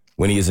him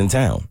when he is in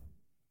town.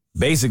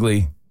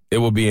 Basically, it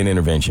will be an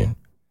intervention.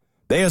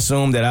 They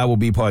assume that I will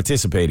be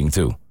participating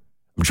too.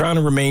 I'm trying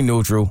to remain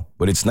neutral,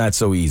 but it's not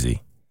so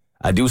easy.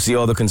 I do see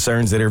all the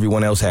concerns that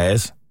everyone else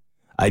has.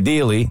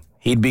 Ideally,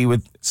 he'd be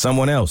with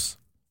someone else.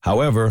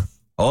 However,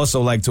 I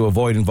also like to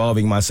avoid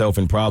involving myself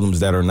in problems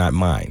that are not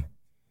mine.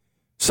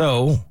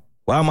 So,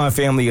 while my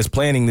family is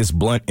planning this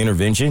blunt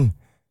intervention,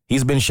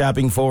 he's been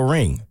shopping for a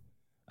ring.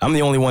 I'm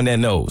the only one that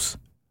knows.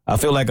 I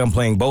feel like I'm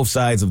playing both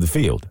sides of the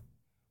field.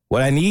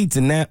 What I need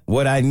to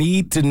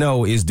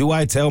know is, do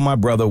I tell my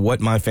brother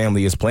what my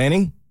family is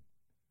planning?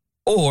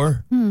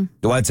 Or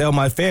do I tell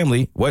my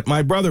family what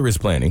my brother is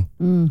planning?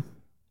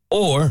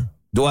 Or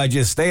do I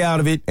just stay out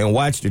of it and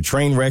watch the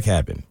train wreck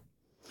happen?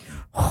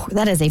 Oh,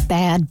 that is a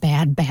bad,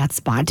 bad, bad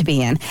spot to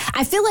be in.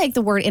 I feel like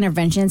the word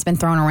intervention has been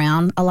thrown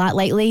around a lot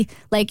lately.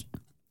 Like,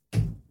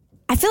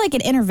 I feel like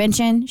an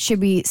intervention should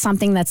be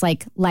something that's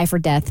like life or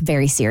death,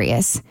 very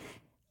serious.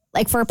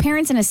 Like for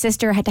parents and a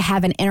sister had to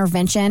have an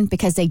intervention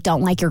because they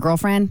don't like your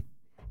girlfriend.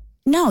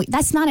 No,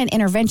 that's not an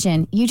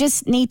intervention. You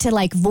just need to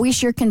like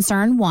voice your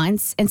concern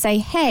once and say,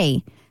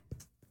 hey,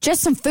 just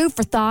some food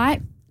for thought.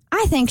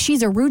 I think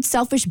she's a rude,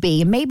 selfish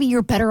bee. Maybe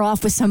you're better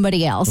off with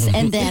somebody else.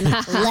 And then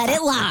let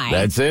it lie.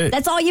 That's it.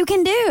 That's all you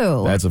can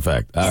do. That's a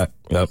fact.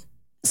 Yep.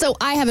 So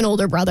I have an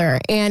older brother,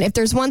 and if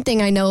there's one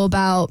thing I know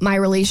about my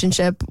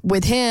relationship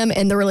with him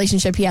and the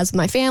relationship he has with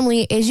my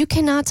family is you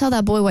cannot tell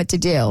that boy what to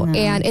do. Mm-hmm.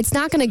 And it's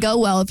not going to go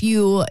well if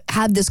you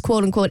have this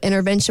quote unquote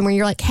intervention where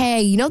you're like,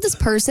 hey, you know this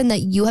person that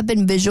you have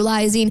been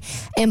visualizing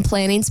and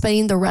planning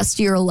spending the rest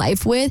of your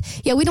life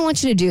with? Yeah, we don't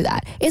want you to do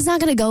that. It's not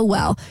going to go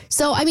well.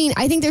 So, I mean,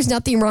 I think there's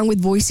nothing wrong with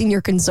voicing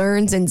your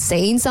concerns and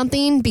saying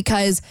something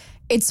because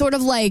it's sort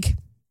of like,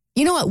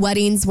 you know, at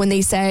weddings, when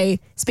they say,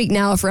 speak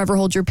now or forever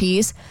hold your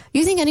peace,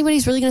 you think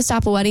anybody's really going to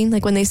stop a wedding?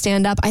 Like when they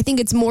stand up, I think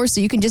it's more so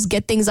you can just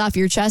get things off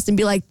your chest and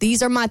be like,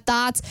 these are my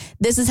thoughts.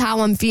 This is how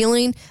I'm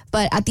feeling.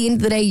 But at the end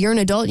of the day, you're an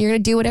adult and you're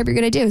going to do whatever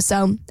you're going to do.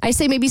 So I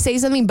say maybe say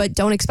something, but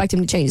don't expect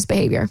him to change his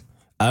behavior.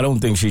 I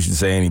don't think she should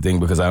say anything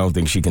because I don't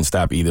think she can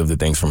stop either of the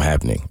things from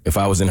happening. If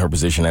I was in her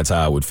position, that's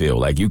how I would feel.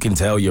 Like you can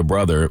tell your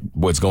brother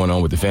what's going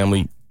on with the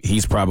family.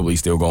 He's probably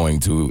still going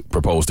to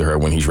propose to her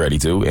when he's ready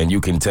to. And you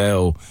can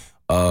tell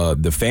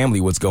the family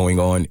what's going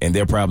on, and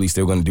they're probably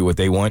still going to do what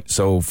they want.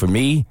 So for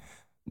me,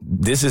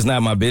 this is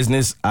not my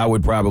business. I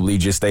would probably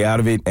just stay out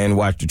of it and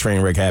watch the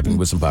train wreck happen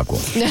with some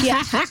popcorn.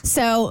 Yeah.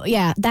 So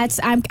yeah,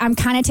 I'm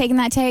kind of taking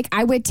that take.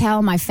 I would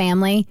tell my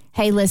family,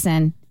 hey,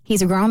 listen,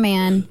 he's a grown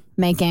man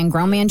making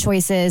grown man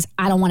choices.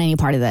 I don't want any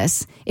part of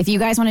this. If you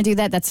guys want to do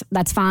that,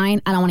 that's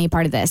fine. I don't want any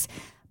part of this.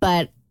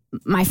 But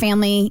my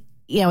family,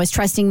 is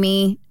trusting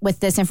me with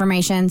this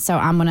information, so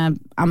I'm gonna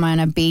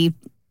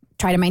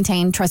try to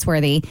maintain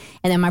trustworthy.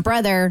 And then my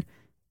brother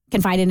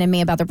confided in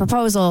me about the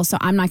proposal, so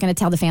I'm not going to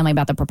tell the family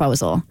about the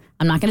proposal.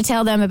 I'm not going to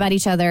tell them about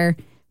each other,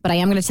 but I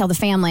am going to tell the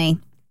family,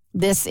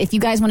 if you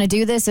guys want to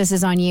do this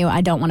is on you.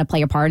 I don't want to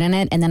play a part in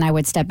it. And then I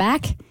would step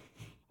back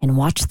and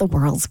watch the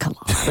worlds collide.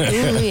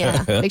 Ooh,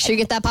 yeah. Make sure you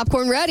get that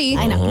popcorn ready.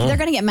 I know. They're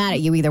going to get mad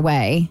at you either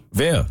way.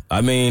 Yeah.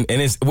 I mean,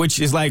 which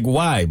is like,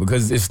 why?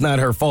 Because it's not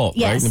her fault,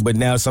 Yes. right? But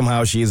now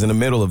somehow she is in the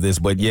middle of this.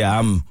 But yeah,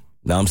 I'm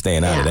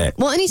staying out of that.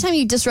 Well, anytime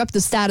you disrupt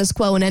the status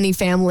quo in any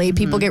family,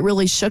 people get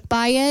really shook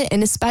by it.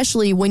 And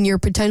especially when you're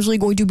potentially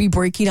going to be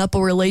breaking up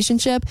a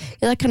relationship,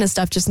 that kind of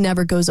stuff just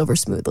never goes over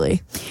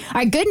smoothly. All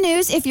right, good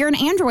news if you're an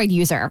Android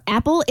user.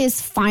 Apple is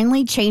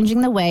finally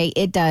changing the way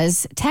it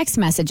does text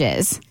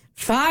messages.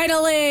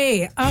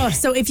 Finally! Oh,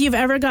 so if you've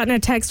ever gotten a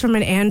text from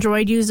an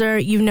Android user,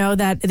 you know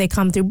that they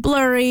come through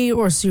blurry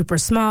or super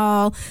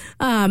small.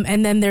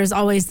 And then there's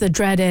always the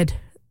dreaded,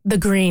 the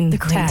green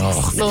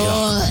text.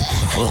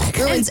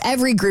 Ruins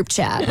every group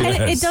chat.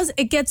 And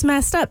it gets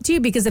messed up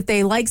too, because if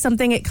they like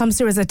something, it comes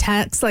through as a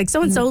text, like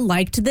so-and-so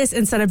liked this,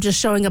 instead of just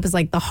showing up as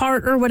like the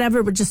heart or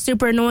whatever, which is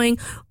super annoying,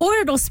 or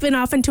it'll spin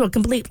off into a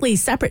completely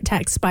separate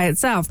text by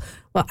itself.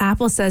 Well,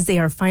 Apple says they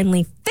are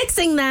finally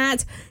fixing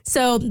that.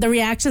 So the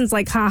reactions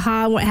like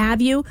haha, what have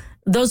you,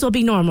 those will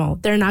be normal.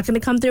 They're not going to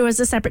come through as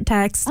a separate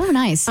text. Oh,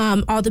 nice.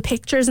 All the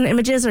pictures and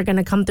images are going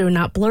to come through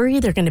not blurry.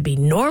 They're going to be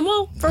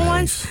normal for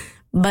once.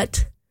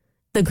 But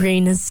the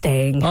green is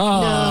staying.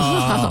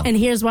 Oh. And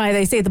here's why.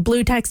 They say the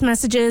blue text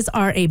messages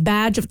are a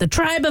badge of the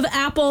tribe of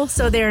Apple,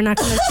 so they're not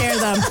going to share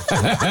them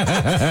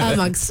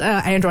amongst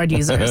Android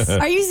users.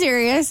 Are you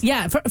serious?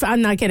 Yeah,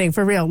 I'm not kidding.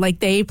 For real. Like,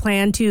 they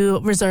plan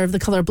to reserve the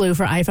color blue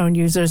for iPhone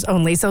users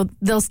only, so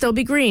they'll still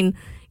be green.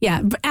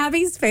 Yeah,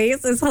 Abby's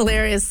face is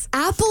hilarious.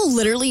 Apple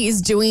literally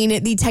is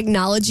doing the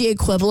technology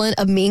equivalent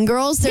of Mean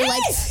Girls. They're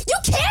like, you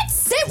can't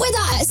sit with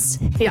us.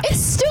 Yeah. It's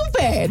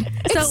stupid.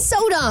 It's so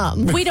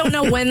dumb. We don't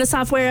know when the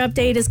software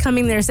update is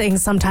coming. They're saying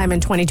sometime in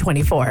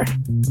 2024.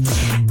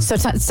 So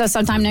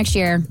sometime next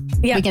year,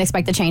 we can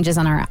expect the changes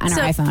on our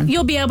iPhone.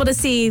 You'll be able to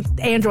see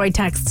Android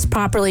texts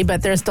properly,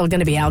 but they're still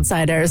going to be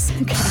outsiders.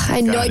 I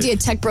had no idea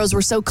tech bros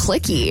were so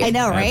clicky. I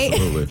know, right?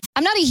 Absolutely.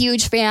 I'm not a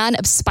huge fan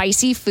of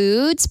spicy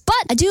foods, but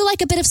I do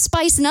like a bit of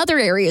spice in other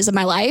areas of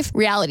my life.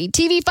 Reality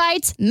TV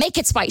fights, make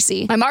it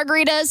spicy. My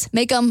margaritas,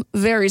 make them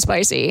very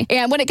spicy.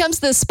 And when it comes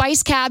to the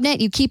spice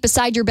cabinet you keep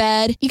beside your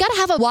bed, you got to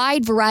have a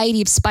wide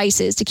variety of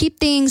spices to keep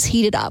things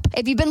heated up.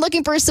 If you've been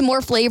looking for some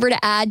more flavor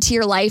to add to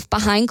your life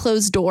behind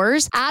closed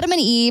doors, Adam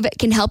and Eve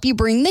can help you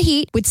bring the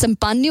heat with some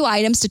fun new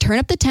items to turn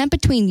up the temp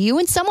between you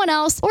and someone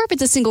else, or if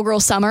it's a single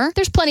girl summer,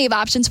 there's plenty of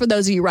options for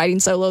those of you riding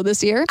solo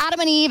this year. Adam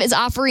and Eve is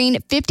offering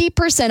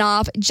 50%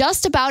 off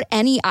just about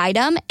any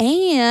item,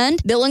 and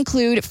they'll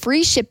include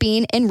free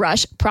shipping and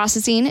rush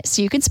processing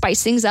so you can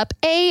spice things up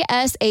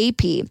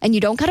ASAP. And you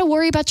don't got to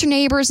worry about your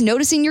neighbors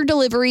noticing your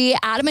delivery.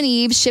 Adam and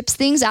Eve ships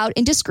things out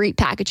in discreet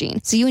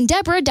packaging, so you and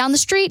Deborah down the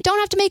street don't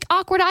have to make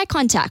awkward eye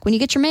contact when you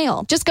get your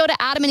mail. Just go to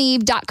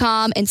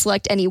adamandeve.com and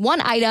select any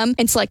one item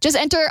and just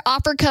enter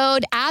offer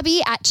code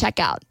Abby at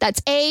checkout.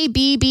 That's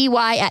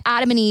ABBY at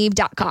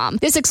adamandeve.com.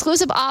 This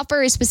exclusive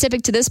offer is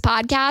specific to this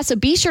podcast, so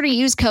be sure to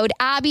use code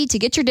Abby to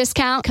get your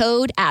discount.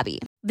 Code Abby.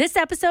 This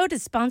episode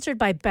is sponsored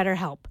by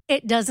BetterHelp.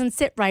 It doesn't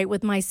sit right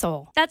with my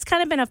soul. That's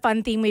kind of been a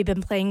fun theme we've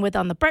been playing with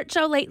on The Bert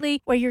Show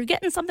lately, where you're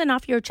getting something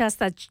off your chest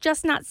that's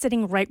just not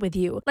sitting right with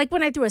you. Like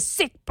when I threw a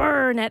sick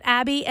burn at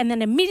Abby and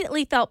then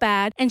immediately felt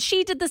bad, and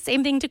she did the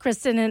same thing to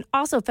Kristen and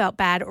also felt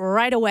bad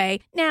right away.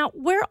 Now,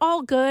 we're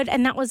all good,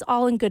 and that was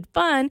all in good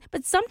fun,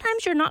 but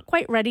sometimes you're not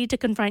quite ready to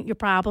confront your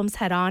problems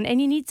head on,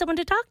 and you need someone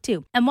to talk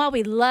to. And while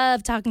we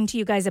love talking to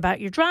you guys about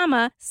your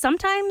drama,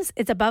 sometimes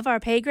it's above our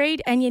pay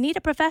grade, and you need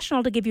a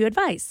professional to give you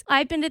advice.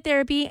 I've been to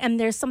therapy, and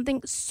there's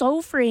something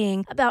so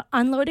freeing about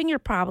unloading your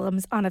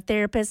problems on a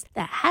therapist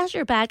that has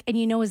your back and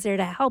you know is there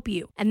to help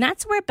you. And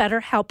that's where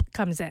BetterHelp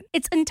comes in.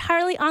 It's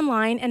entirely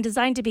online and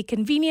designed to be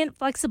convenient,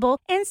 flexible,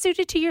 and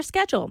suited to your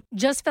schedule.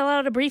 Just fill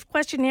out a brief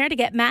questionnaire to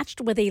get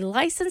matched with a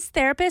licensed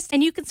therapist,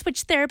 and you can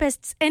switch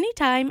therapists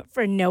anytime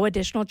for no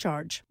additional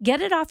charge. Get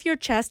it off your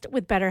chest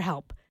with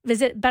BetterHelp.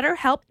 Visit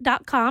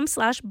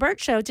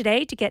BetterHelp.com/BertShow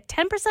today to get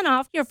 10%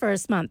 off your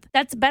first month.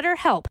 That's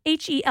BetterHelp,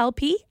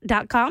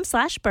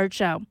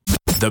 HELP.com/BertShow.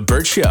 The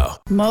Bert Show.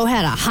 Mo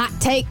had a hot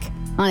take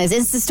on his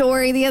Insta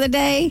story the other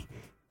day,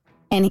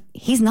 and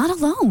he's not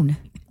alone.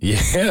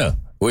 Yeah,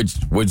 which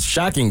was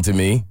shocking to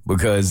me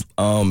because,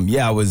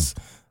 I was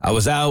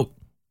out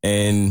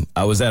and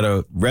I was at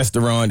a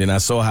restaurant and I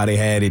saw how they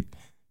had it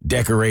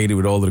decorated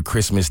with all of the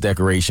Christmas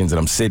decorations, and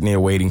I'm sitting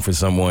there waiting for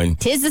someone.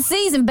 'Tis the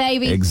season,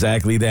 baby.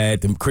 Exactly that.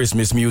 The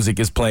Christmas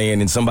music is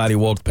playing, and somebody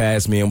walked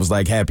past me and was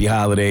like, "Happy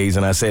Holidays,"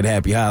 and I said,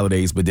 "Happy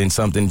Holidays," but then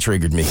something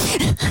triggered me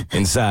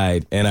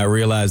inside, and I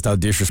realized how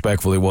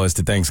disrespectful it was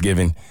to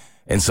Thanksgiving.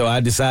 And so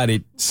I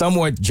decided,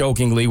 somewhat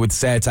jokingly with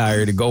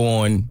satire, to go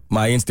on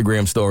my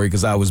Instagram story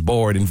because I was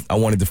bored and I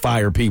wanted to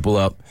fire people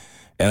up.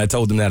 and I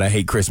told them that I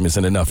hate Christmas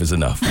and enough is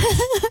enough.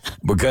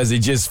 Because it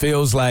just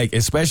feels like,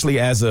 especially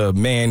as a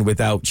man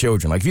without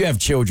children, like if you have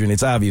children,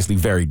 it's obviously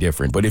very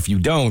different. But if you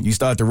don't, you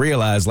start to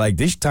realize like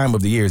this time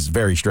of the year is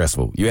very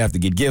stressful. You have to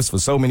get gifts for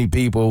so many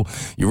people.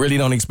 You really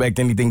don't expect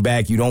anything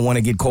back. You don't want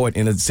to get caught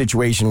in a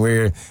situation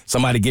where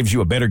somebody gives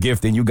you a better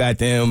gift than you got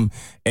them.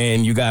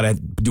 And you got to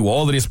do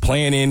all of this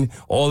planning,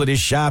 all of this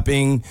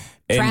shopping.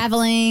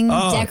 Traveling,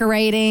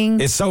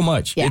 decorating. It's so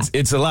much. Yeah.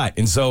 It's a lot.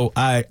 And so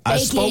I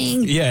spoke,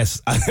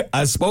 yes,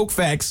 I spoke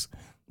facts,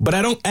 but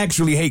I don't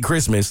actually hate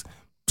Christmas.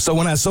 So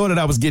when I saw that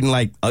I was getting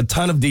like a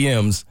ton of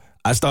DMs,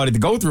 I started to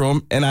go through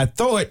them and I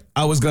thought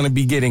I was going to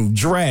be getting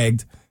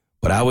dragged,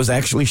 but I was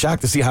actually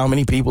shocked to see how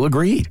many people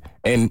agreed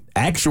and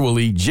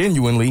actually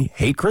genuinely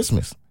hate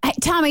Christmas. Hey,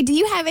 Tommy, do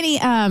you have any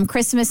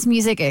Christmas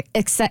music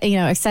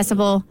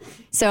accessible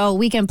so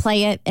we can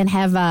play it and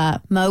have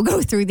Mo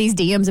go through these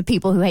DMs of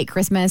people who hate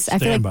Christmas? I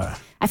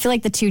feel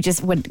like the two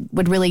just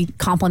would really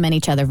complement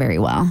each other very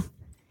well.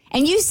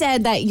 And you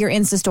said that your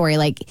Insta story,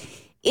 like,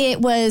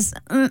 it was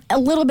a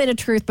little bit of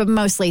truth, but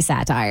mostly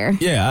satire.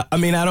 Yeah, I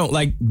mean, I don't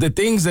like the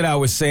things that I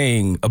was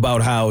saying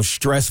about how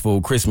stressful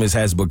Christmas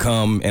has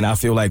become, and I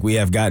feel like we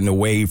have gotten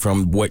away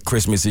from what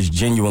Christmas is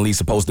genuinely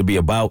supposed to be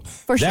about.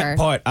 For that sure.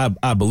 part,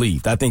 I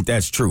believed. I think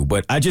that's true,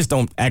 but I just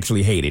don't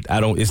actually hate it.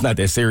 It's not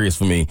that serious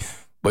for me.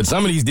 But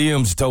some of these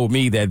DMs told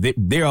me that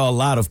there are a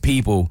lot of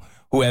people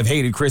who have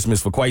hated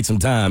Christmas for quite some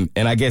time,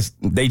 and I guess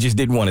they just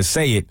didn't want to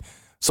say it.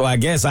 So I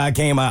guess I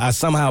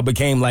somehow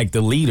became like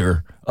the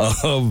leader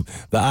of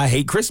the I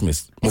Hate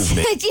Christmas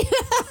movement.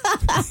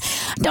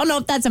 Don't know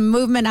if that's a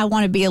movement I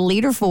want to be a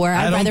leader for.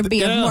 I'd rather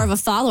be more of a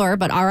follower,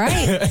 but all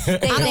right. I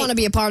don't want to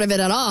be a part of it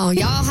at all.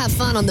 Y'all have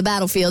fun on the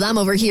battlefield. I'm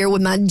over here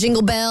with my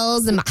jingle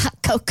bells and my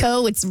hot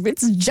cocoa. It's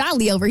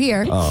jolly over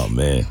here. Oh,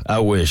 man.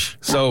 I wish.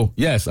 So,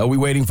 yes, are we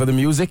waiting for the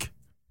music?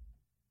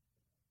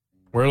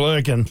 We're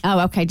looking. Oh,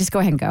 okay. Just go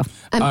ahead and go.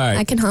 All right.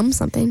 I can hum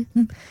something.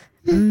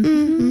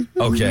 Okay.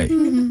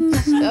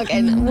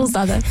 Okay, no, we'll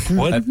stop that.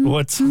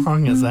 What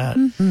song is that?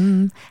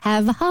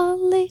 Have a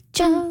holly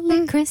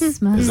jolly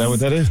Christmas. Is that what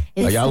that is?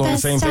 It's Are y'all on the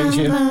same page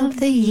here? of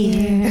the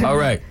year. All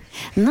right.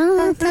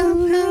 Mo,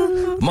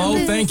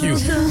 thank you.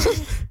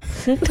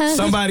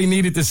 Somebody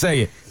needed to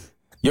say it.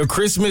 Your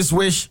Christmas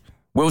wish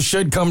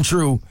should come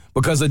true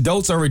because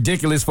adults are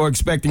ridiculous for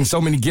expecting so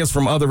many gifts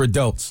from other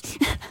adults.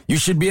 You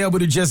should be able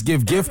to just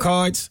give gift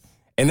cards,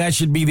 and that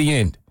should be the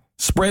end.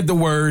 Spread the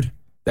word.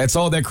 That's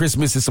all that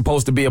Christmas is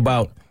supposed to be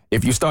about.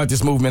 If you start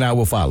this movement, I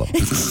will follow.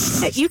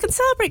 You can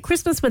celebrate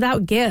Christmas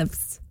without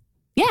gifts.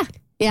 Yeah.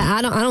 Yeah,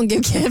 I don't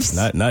give gifts.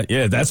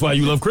 Yeah, that's why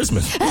you love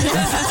Christmas.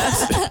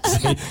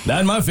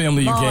 Not in my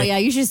family, you can't. Oh, yeah,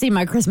 you should see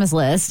my Christmas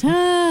list.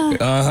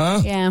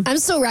 Uh-huh. Yeah. I'm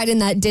still right in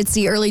that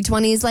ditzy early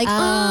 20s, like,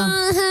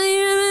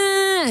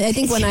 I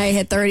think when I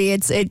hit 30,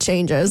 it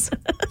changes.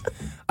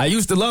 I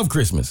used to love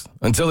Christmas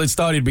until it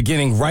started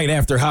beginning right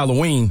after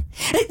Halloween.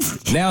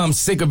 Now I'm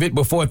sick of it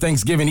before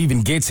Thanksgiving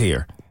even gets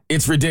here.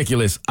 It's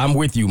ridiculous. I'm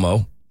with you,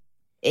 Mo.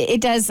 It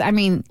does. I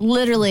mean,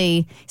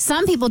 literally,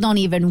 some people don't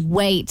even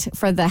wait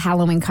for the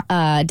Halloween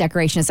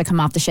decorations to come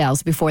off the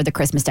shelves before the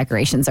Christmas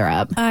decorations are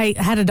up. I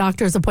had a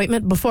doctor's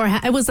appointment before.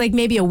 It was like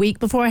maybe a week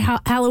before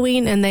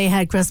Halloween, and they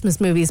had Christmas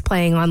movies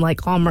playing on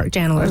like Hallmark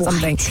Channel or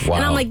something. Wow.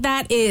 And I'm like,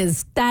 that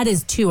is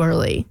too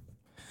early.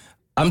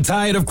 I'm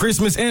tired of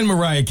Christmas and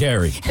Mariah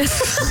Carey.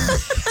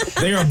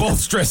 They are both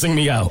stressing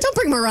me out. Don't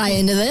bring Mariah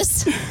into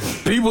this.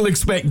 People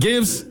expect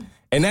gifts,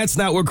 and that's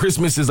not what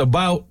Christmas is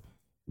about.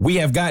 We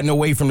have gotten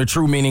away from the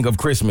true meaning of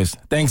Christmas.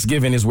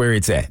 Thanksgiving is where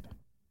it's at.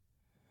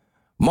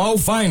 Mo,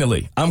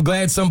 finally, I'm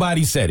glad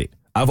somebody said it.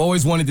 I've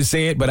always wanted to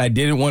say it, but I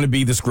didn't want to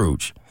be the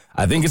Scrooge.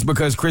 I think it's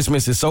because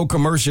Christmas is so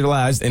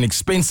commercialized and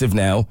expensive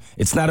now.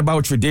 It's not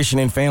about tradition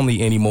and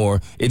family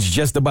anymore. It's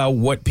just about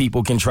what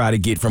people can try to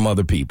get from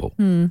other people.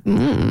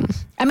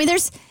 I mean,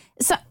 there's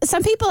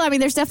some people,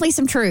 there's definitely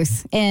some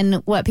truth in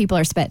what people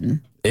are spitting.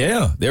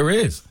 Yeah, there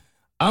is.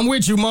 I'm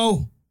with you,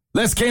 Mo.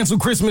 Let's cancel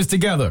Christmas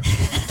together.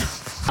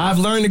 I've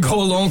learned to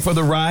go along for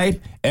the ride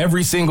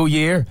every single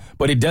year,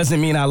 but it doesn't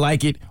mean I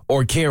like it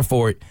or care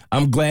for it.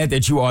 I'm glad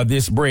that you are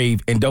this brave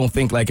and don't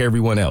think like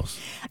everyone else.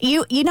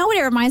 You know what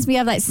it reminds me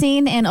of? That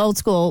scene in Old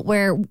School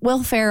where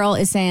Will Ferrell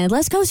is saying,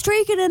 let's go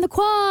streaking in the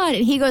quad,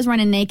 and he goes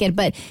running naked.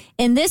 But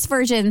in this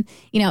version,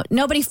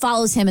 nobody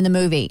follows him in the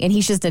movie, and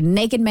he's just a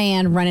naked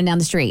man running down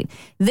the street.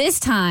 This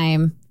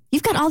time,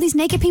 you've got all these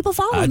naked people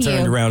following you. I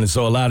turned around and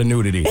saw a lot of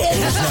nudity.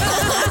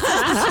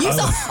 You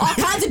saw all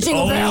kinds of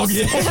jingle bells.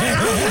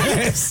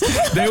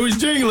 Yes. They was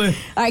jingling.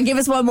 All right, give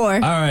us one more. All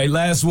right,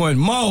 last one.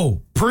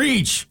 Mo,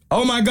 preach.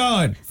 Oh, my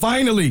God.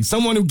 Finally,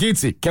 someone who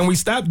gets it. Can we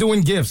stop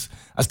doing gifts?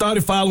 I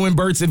started following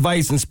Bert's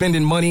advice and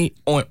spending money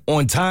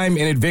on time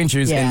and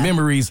adventures and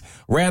memories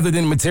rather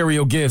than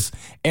material gifts.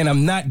 And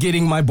I'm not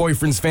getting my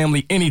boyfriend's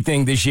family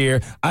anything this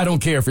year. I don't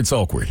care if it's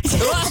awkward.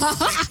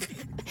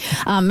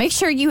 Make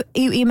sure you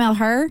email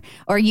her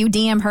or you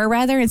DM her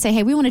rather and say,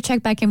 hey, we want to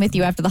check back in with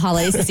you after the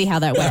holidays to see how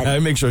that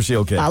went. Make sure she's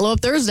okay. Follow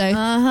up Thursday.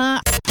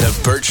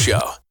 The Burt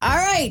Show. All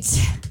right.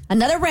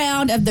 Another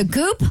round of the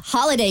Goop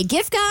Holiday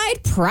Gift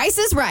Guide. Price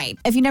is Right.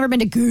 If you've never been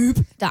to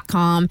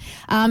goop.com,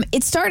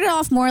 it started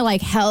off more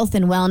like health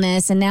and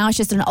wellness, and now it's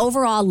just an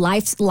overall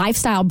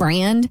lifestyle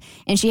brand.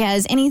 And she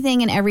has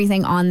anything and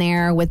everything on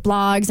there with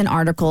blogs and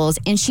articles,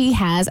 and she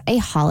has a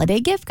holiday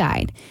gift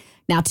guide.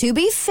 Now, to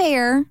be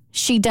fair,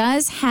 she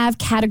does have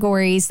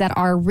categories that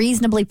are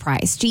reasonably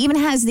priced. She even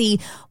has the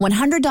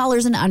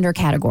 $100 and under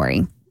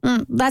category.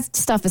 That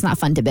stuff is not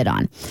fun to bid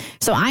on.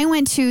 So I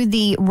went to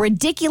the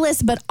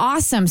ridiculous but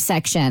awesome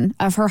section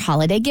of her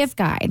holiday gift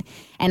guide.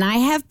 And I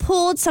have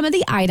pulled some of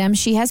the items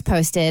she has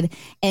posted,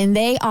 and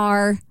they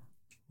are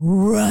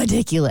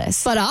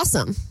ridiculous. But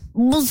awesome.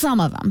 Well, some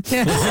of them,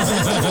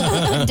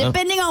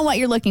 depending on what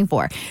you're looking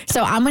for.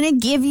 So I'm going to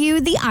give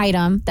you the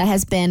item that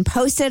has been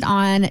posted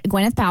on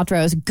Gwyneth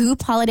Paltrow's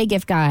Goop Holiday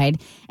Gift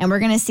Guide, and we're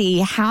going to see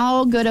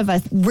how good of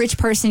a rich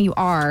person you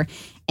are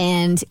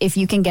and if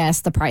you can guess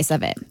the price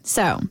of it.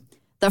 So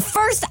the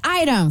first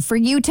item for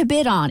you to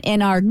bid on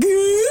in our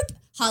Goop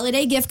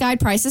Holiday Gift Guide,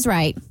 Price is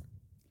Right,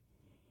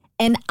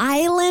 an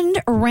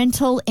island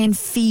rental in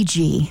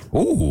Fiji.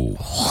 Ooh.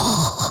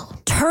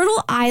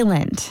 Turtle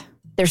Island.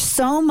 There's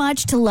so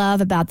much to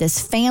love about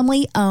this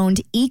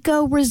family-owned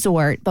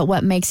eco-resort, but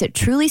what makes it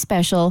truly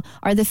special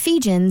are the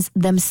Fijians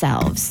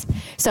themselves.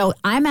 So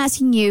I'm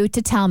asking you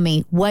to tell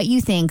me what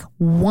you think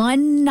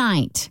one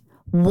night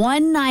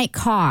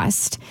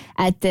cost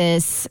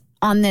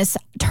on this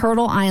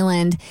Turtle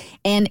Island.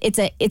 And it's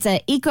a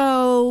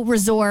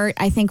eco-resort.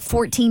 I think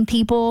 14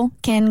 people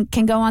can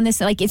go on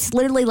this. Like, it's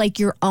literally like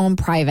your own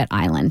private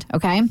island,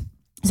 okay?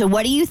 So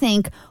what do you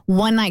think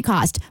one night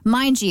cost?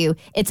 Mind you,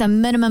 it's a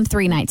minimum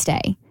 3-night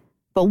stay.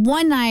 But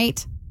one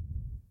night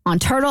on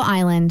Turtle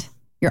Island,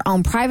 your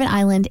own private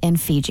island in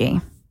Fiji.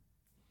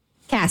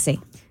 Cassie.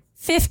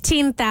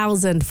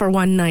 $15,000 for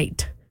one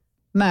night.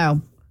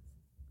 Mo.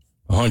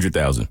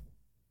 100,000.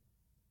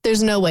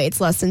 There's no way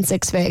it's less than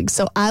 6 figs.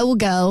 So I will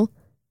go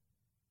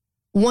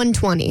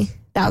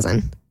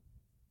 120,000.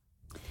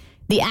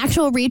 The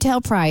actual retail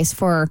price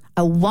for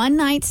a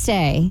one-night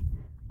stay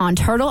on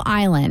Turtle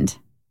Island,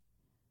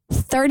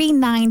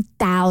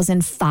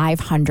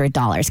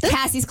 $39,500.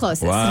 Cassie's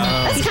closest.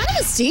 Wow. That's kind of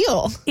a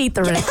steal. Eat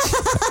the rich.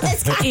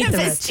 That's kind of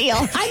a steal.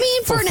 I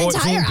mean, for an 14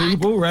 entire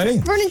people,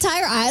 right? For an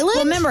entire island?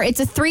 Well, remember,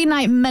 it's a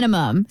 3-night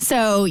minimum.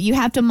 So you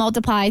have to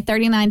multiply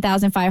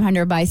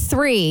 39,500 by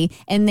 3,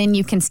 and then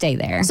you can stay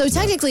there. So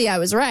technically I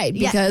was right,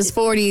 because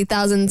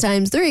 40,000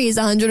 times 3 is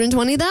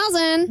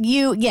 120,000.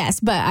 Yes,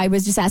 but I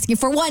was just asking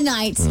for one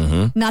night,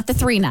 not the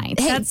 3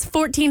 nights. That's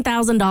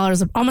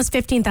 $14,000, almost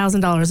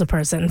 $15,000 a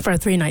person for a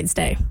 3-night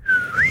stay.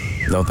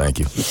 No, thank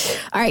you.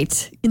 All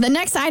right. The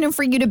next item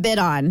for you to bid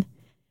on,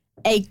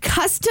 a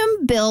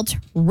custom-built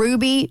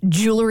ruby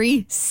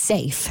jewelry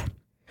safe.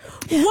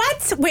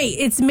 What? Wait,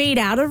 it's made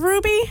out of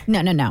ruby?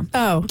 No.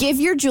 Oh. Give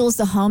your jewels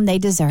the home they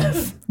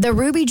deserve. The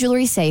Ruby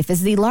Jewelry Safe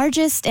is the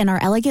largest in our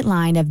elegant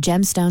line of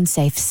gemstone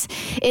safes.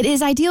 It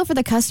is ideal for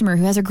the customer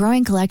who has a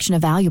growing collection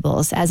of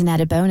valuables. As an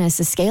added bonus,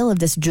 the scale of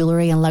this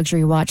jewelry and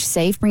luxury watch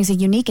safe brings a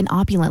unique and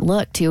opulent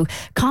look to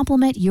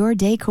complement your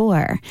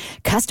decor.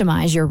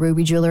 Customize your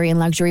Ruby Jewelry and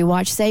luxury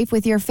watch safe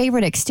with your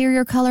favorite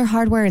exterior color,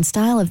 hardware, and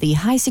style of the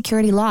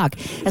high-security lock,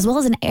 as well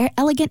as an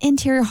elegant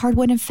interior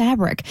hardwood and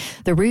fabric.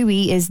 The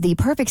Ruby is the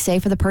perfect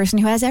safe for the person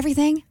who has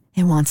everything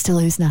and wants to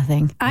lose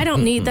nothing. I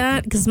don't need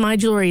that because my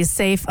jewelry is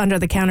safe under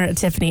the counter at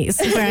Tiffany's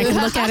where I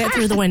can look at it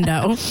through the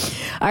window.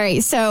 All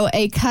right, so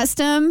a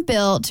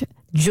custom-built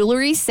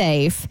jewelry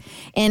safe,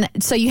 and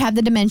so you have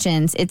the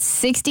dimensions. It's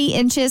 60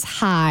 inches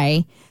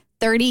high,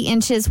 30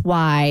 inches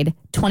wide,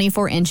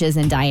 24 inches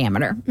in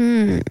diameter.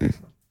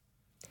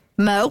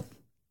 Mo?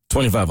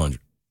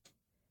 2,500.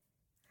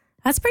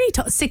 That's pretty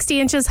tall. 60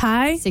 inches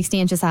high? 60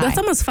 inches high. That's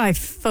almost 5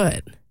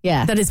 foot.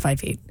 Yeah. That is 5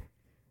 feet.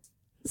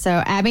 So,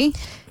 Abby?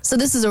 So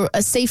this is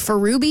a safe for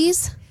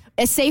rubies?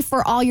 A safe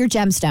for all your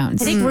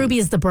gemstones. I think Ruby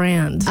is the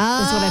brand.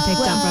 That's what I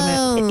picked up from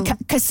it.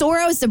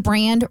 Casoro is the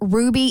brand.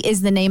 Ruby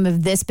is the name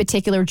of this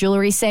particular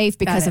jewelry safe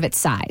because of its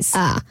size.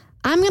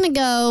 I'm going to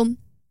go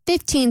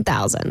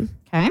 15,000.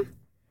 Okay.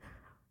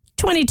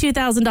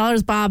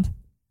 $22,000, Bob.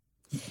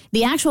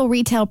 The actual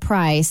retail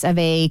price of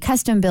a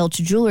custom-built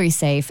jewelry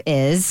safe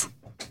is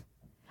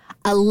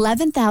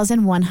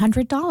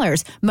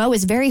 $11,100. Mo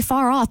is very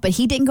far off, but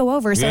he didn't go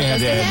over. So All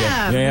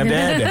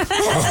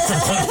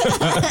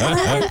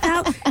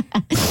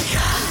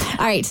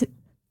right.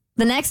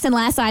 The next and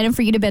last item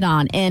for you to bid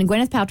on in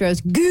Gwyneth Paltrow's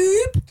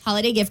Goop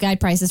Holiday Gift Guide,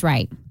 Price is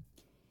Right.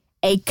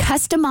 A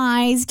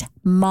customized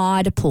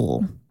mod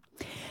pool.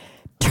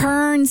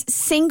 Turns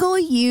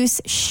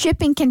single-use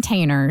shipping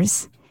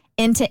containers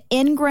into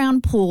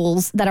in-ground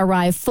pools that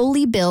arrive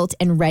fully built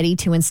and ready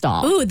to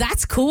install. Ooh,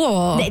 that's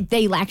cool.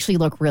 They actually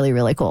look really,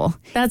 really cool.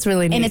 That's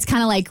really neat. And it's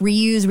kind of like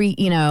reuse,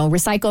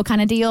 recycle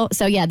kind of deal.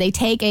 So yeah, they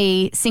take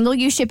a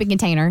single-use shipping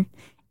container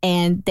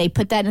and they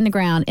put that in the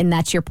ground, and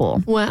that's your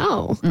pool.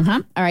 Wow.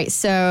 All right,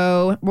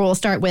 so we'll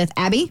start with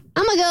Abby.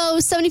 I'm going to go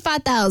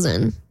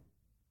 75,000.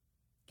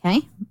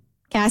 Okay.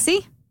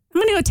 Cassie?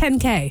 I'm going to go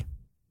 10K.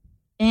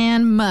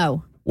 And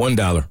Mo.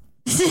 $1.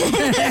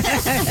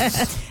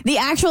 The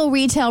actual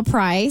retail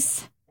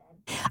price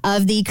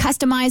of the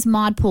customized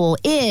mod pool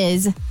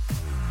is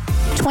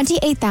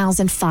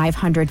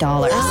 $28,500.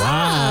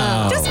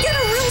 Wow. Just get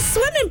a real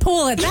swimming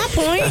pool at that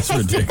point. That's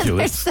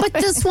ridiculous. But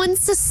this one's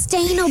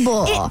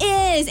sustainable.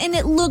 It is, and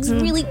it looks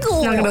really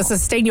cool. Not going to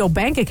sustain your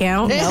bank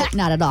account. Nope,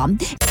 not at all.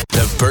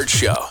 The Burt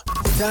Show.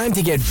 Time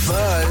to get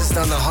buzzed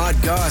on the hot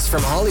goss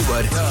from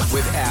Hollywood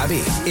with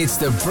Abby. It's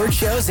the Burt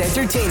Show's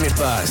entertainment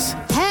buzz.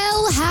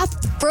 Hell half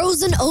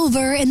frozen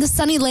over in the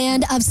sunny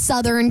land of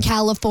Southern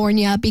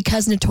California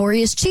because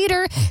notorious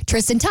cheater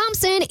Tristan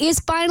Thompson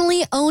is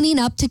finally owning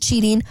up to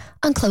cheating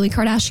on Khloe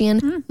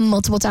Kardashian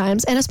multiple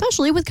times, and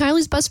especially with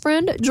Kylie's best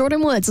friend,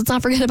 Jordan Woods. Let's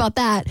not forget about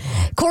that.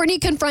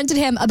 Kourtney confronted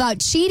him about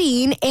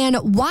cheating and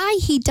why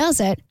he does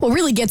it. What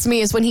really gets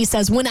me is when he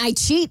says, when I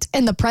cheat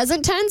in the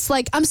present tense,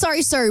 like, I'm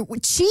sorry, sir,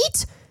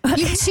 cheat?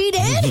 You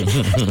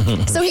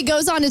cheated? So he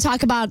goes on to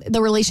talk about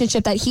the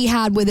relationship that he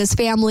had with his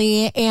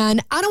family. And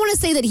I don't want to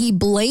say that he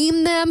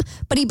blamed them,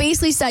 but he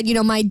basically said, you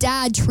know, my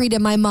dad treated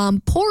my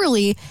mom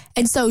poorly.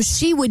 And so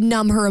she would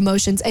numb her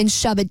emotions and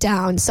shove it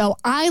down. So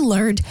I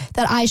learned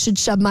that I should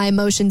shove my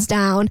emotions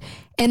down.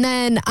 And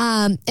then,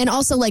 and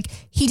also, like,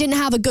 he didn't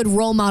have a good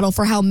role model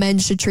for how men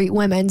should treat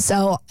women.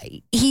 So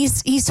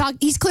he's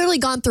clearly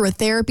gone through a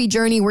therapy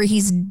journey where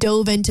he's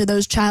dove into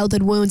those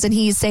childhood wounds, and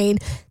he's saying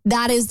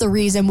that is the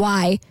reason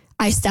why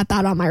I step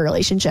out on my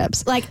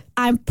relationships. Like,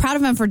 I'm proud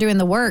of him for doing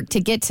the work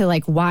to get to,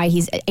 like, why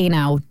he's, you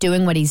know,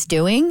 doing what he's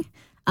doing.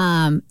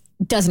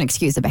 Doesn't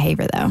excuse the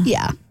behavior, though.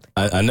 Yeah.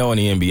 I know in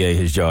the NBA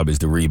his job is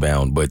to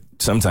rebound, but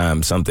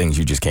sometimes some things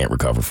you just can't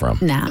recover from.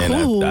 Nah.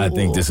 And I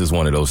think this is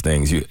one of those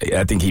things.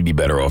 I think he'd be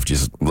better off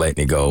just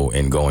letting it go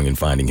and going and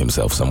finding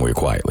himself somewhere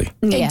quietly.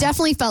 It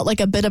definitely felt like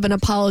a bit of an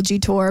apology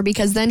tour,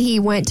 because then he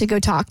went to go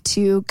talk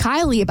to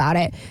Kylie about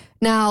it.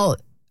 Now,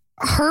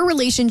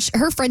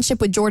 her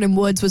friendship with Jordan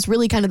Woods was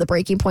really kind of the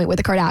breaking point with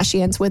the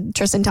Kardashians, with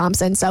Tristan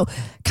Thompson. So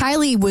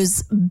Kylie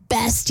was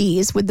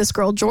besties with this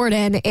girl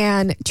Jordan,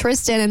 and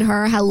Tristan and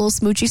her had a little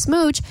smoochy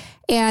smooch.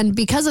 And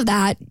because of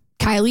that,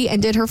 Kylie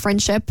ended her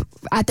friendship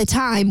at the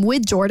time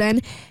with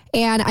Jordan.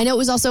 And I know it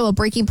was also a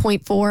breaking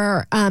point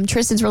for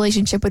Tristan's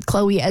relationship with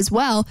Khloe as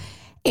well.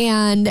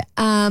 And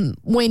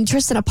when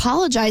Tristan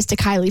apologized to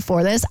Kylie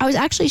for this, I was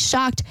actually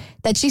shocked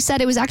that she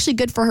said it was actually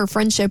good for her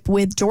friendship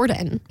with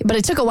Jordan. But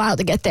it took a while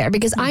to get there,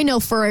 because I know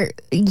for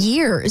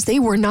years they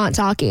were not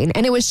talking.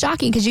 And it was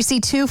shocking, because you see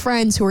two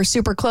friends who are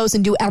super close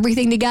and do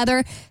everything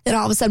together, then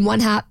all of a sudden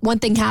one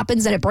thing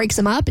happens and it breaks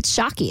them up. It's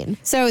shocking.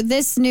 So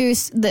this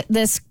news,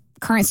 this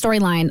current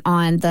storyline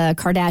on the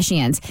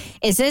Kardashians,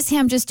 is this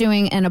him just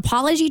doing an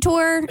apology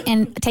tour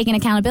and taking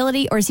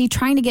accountability, or is he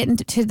trying to get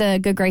into the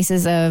good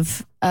graces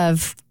of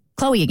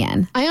Khloe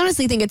again? I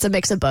honestly think it's a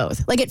mix of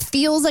both. Like, it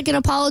feels like an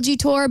apology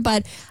tour,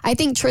 but I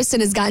think Tristan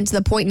has gotten to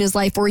the point in his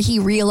life where he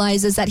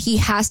realizes that he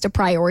has to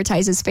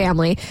prioritize his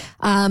family.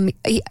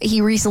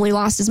 He recently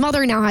lost his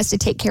mother, now has to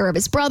take care of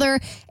his brother,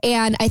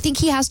 and I think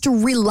he has to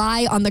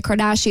rely on the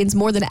Kardashians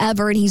more than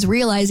ever, and he's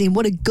realizing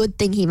what a good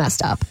thing he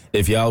messed up.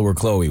 If y'all were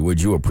Khloe,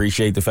 would you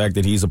appreciate the fact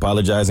that he's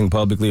apologizing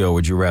publicly, or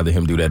would you rather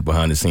him do that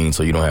behind the scenes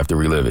so you don't have to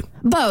relive it?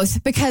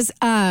 Both, because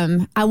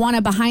I want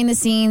a behind the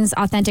scenes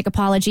authentic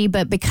apology,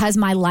 but because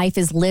my life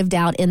is lived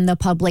out in the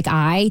public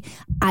eye,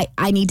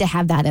 I need to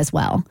have that as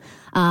well.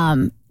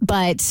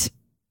 He's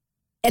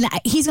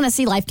going to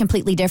see life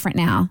completely different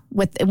now.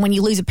 When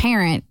you lose a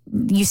parent,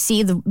 you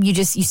see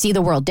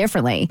the world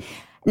differently.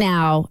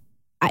 Now,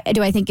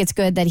 do I think it's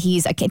good that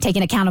he's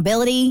taking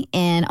accountability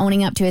and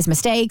owning up to his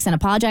mistakes and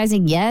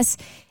apologizing? Yes.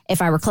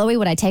 If I were Khloe,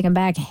 would I take him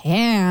back?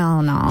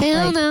 Hell no.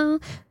 Hell no.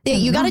 Yeah,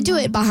 you got to do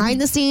it behind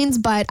the scenes,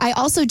 but I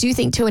also do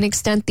think to an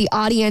extent the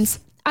audience,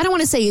 I don't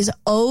want to say is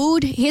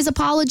owed his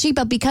apology,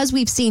 but because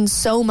we've seen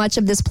so much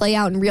of this play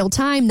out in real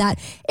time, that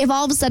if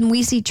all of a sudden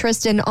we see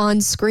Tristan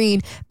on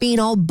screen being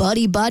all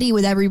buddy-buddy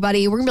with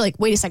everybody, we're going to be like,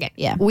 wait a second,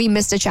 we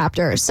missed a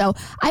chapter. So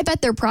I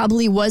bet there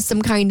probably was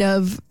some kind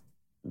of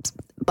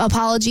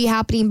apology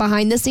happening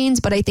behind the scenes,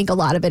 but I think a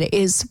lot of it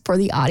is for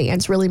the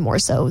audience, really more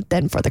so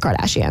than for the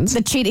Kardashians.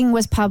 The cheating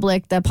was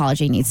public. The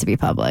apology needs to be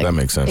public. That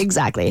makes sense.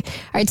 Exactly. All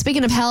right,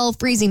 speaking of hell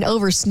freezing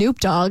over, Snoop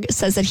Dogg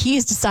says that he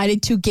has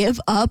decided to give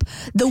up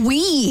the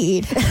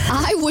weed.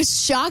 I was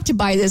shocked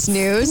by this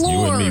news. You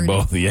and me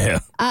both, yeah.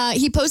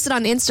 He posted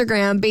on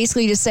Instagram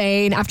basically just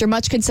saying, after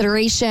much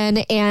consideration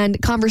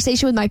and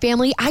conversation with my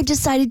family, I've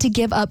decided to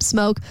give up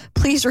smoke.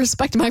 Please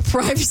respect my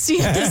privacy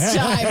at this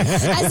time.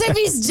 As if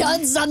he's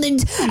done something,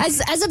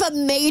 as if a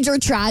major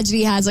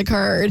tragedy has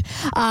occurred.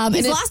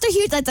 He's lost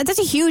that's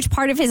a huge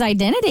part of his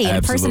identity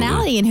and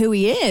personality and who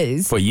he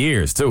is. For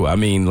years, too. I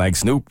mean, like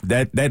Snoop,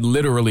 that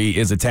literally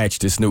is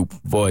attached to Snoop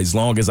for as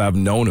long as I've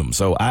known him.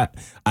 So I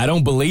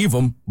don't believe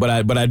him, but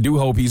I do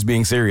hope he's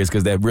being serious,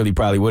 because that really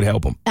probably would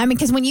help him. I mean,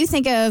 because when you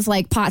think of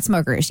like pot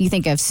smokers, you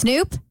think of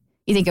Snoop,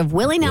 You think of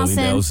Willie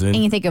Nelson, and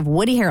you think of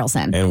Woody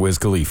Harrelson. And Wiz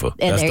Khalifa.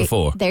 That's the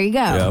 4. There you go.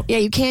 Yep. Yeah,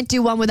 you can't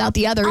do one without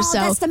the other. Oh, so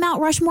that's the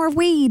Mount Rushmore of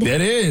weed.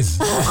 That is.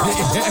 The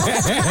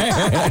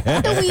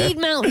weed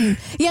mountain.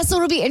 Yeah, so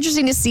it'll be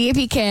interesting to see if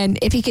he can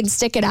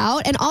stick it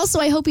out. And also,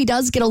 I hope he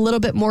does get a little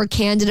bit more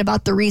candid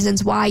about the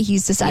reasons why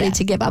he's decided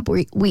to give up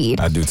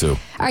weed. I do too.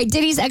 All right,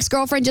 Diddy's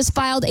ex-girlfriend just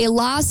filed a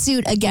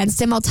lawsuit against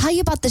him. I'll tell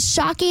you about the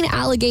shocking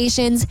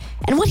allegations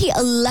and what he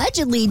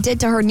allegedly did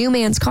to her new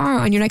man's car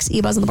on your next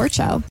E-Buzz on the Burt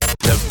Show.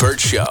 The Burt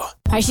Show. All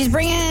right, she's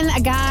bringing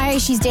a guy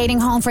she's dating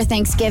home for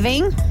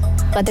Thanksgiving,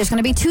 but there's going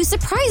to be 2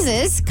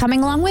 surprises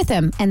coming along with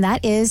him, and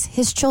that is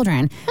his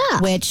children,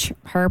 which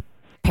her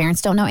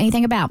parents don't know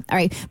anything about. All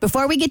right,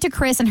 before we get to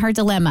Chris and her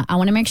dilemma, I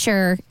want to make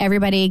sure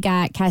everybody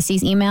got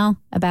Cassie's email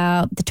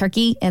about the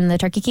turkey and the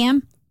turkey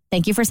cam.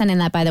 Thank you for sending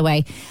that, by the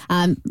way.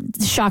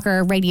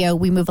 Shocker radio,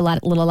 we move a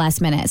little last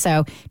minute.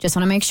 So just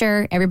want to make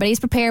sure everybody's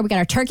prepared. We got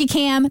our turkey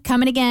cam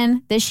coming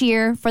again this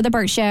year for the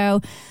Burt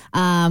Show.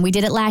 We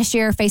did it last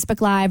year,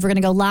 Facebook Live. We're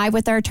going to go live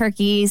with our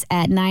turkeys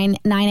at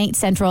 8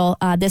 Central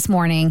this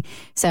morning.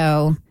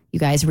 So you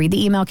guys read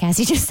the email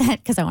Cassie just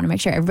sent because I want to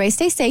make sure everybody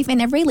stays safe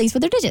and everybody leaves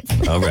with their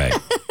digits. All right.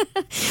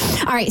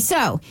 All right,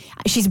 so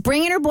she's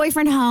bringing her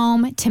boyfriend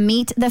home to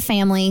meet the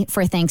family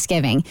for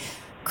Thanksgiving.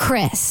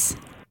 Chris.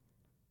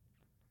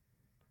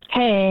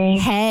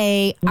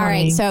 Hey. All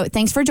right. So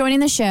thanks for joining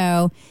the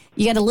show.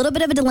 You got a little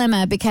bit of a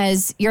dilemma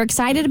because you're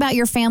excited about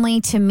your family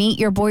to meet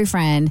your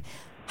boyfriend.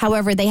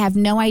 However, they have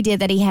no idea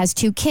that he has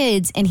 2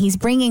 kids and he's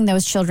bringing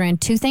those children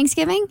to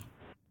Thanksgiving.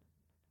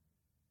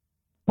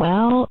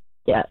 Well,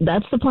 yeah,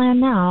 that's the plan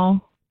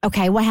now.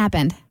 Okay. What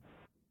happened?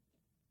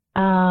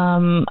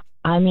 I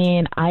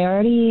mean, I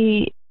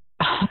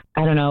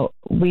don't know.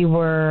 They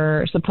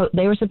were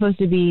supposed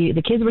to be,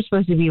 the kids were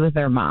supposed to be with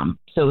their mom.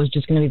 So it was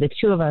just going to be the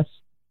 2 of us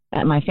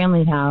at my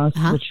family's house,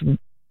 which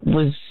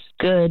was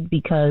good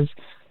because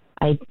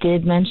I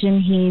did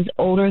mention he's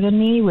older than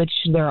me, which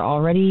they're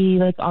already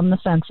like on the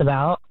fence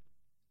about.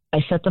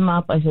 I set them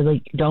up. I said,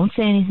 like, don't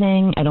say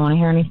anything. I don't want to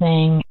hear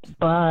anything.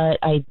 But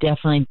I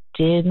definitely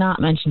did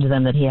not mention to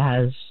them that he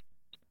has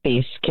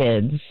these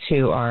kids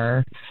who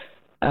are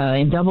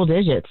in double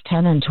digits,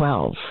 10 and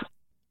 12.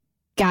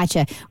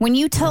 Gotcha. When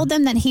you told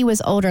them that he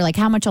was older, like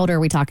how much older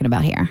are we talking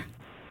about here?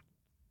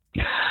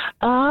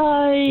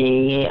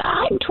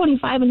 I'm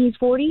 25 and he's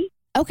 40.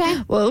 Okay.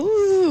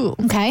 Whoa.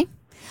 Okay.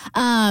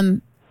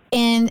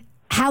 And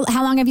how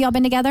long have y'all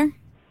been together?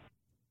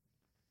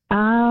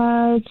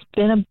 It's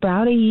been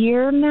about a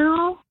year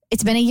now.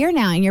 It's been a year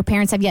now, and your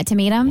parents have yet to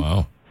meet him?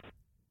 Wow.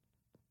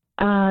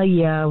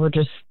 Yeah, we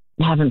just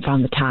haven't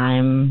found the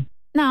time.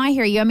 No, I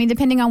hear you. I mean,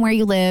 depending on where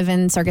you live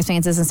and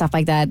circumstances and stuff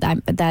like that,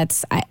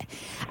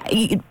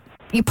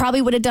 you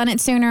probably would have done it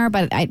sooner,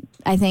 but I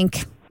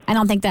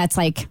don't think that's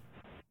like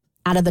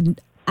out of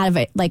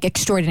it, like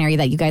extraordinary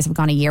that you guys have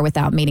gone a year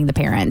without meeting the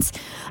parents.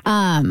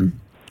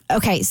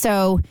 Okay,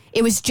 so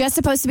it was just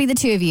supposed to be the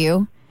 2 of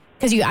you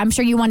because I'm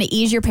sure you want to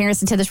ease your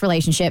parents into this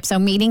relationship. So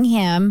meeting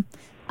him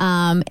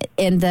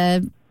in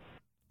the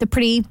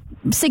pretty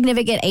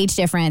significant age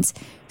difference.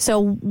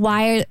 So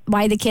why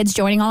the kids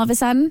joining all of a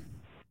sudden?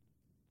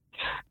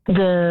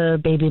 The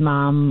baby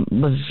mom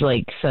was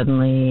like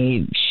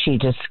suddenly she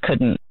just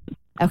couldn't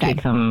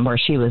take them where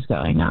she was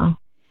going now.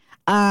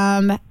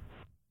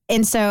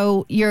 And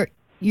so your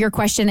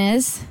question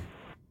is?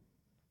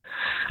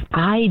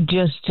 I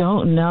just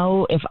don't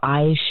know if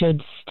I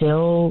should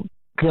still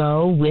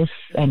go with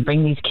and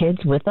bring these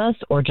kids with us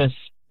or just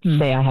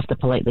say I have to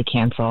politely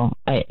cancel.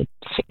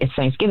 It's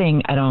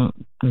Thanksgiving. I don't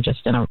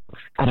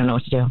know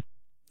what to do.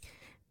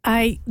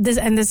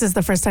 This is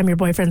the first time your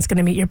boyfriend's going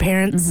to meet your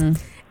parents.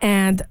 Mm-hmm.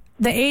 And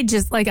the age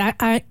is like,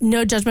 I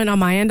no judgment on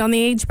my end on the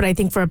age, but I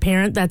think for a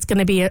parent, that's going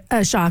to be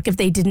a shock if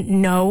they didn't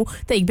know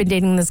that you've been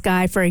dating this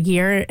guy for a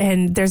year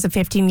and there's a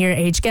 15-year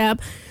age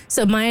gap.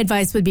 So my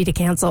advice would be to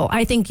cancel.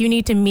 I think you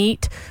need to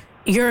meet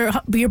your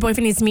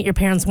boyfriend needs to meet your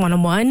parents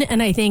one-on-one.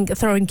 And I think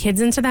throwing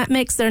kids into that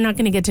mix, they're not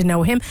going to get to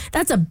know him.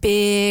 That's a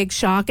big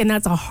shock, and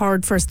that's a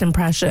hard first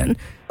impression.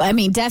 I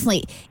mean,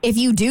 definitely. If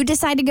you do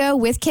decide to go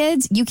with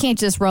kids, you can't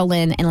just roll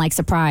in and like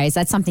surprise.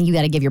 That's something you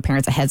got to give your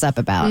parents a heads up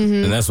about.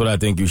 Mm-hmm. And that's what I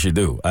think you should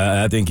do.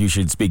 I think you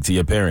should speak to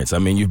your parents. I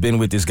mean, you've been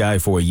with this guy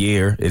for a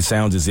year. It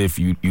sounds as if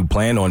you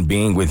plan on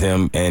being with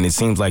him, and it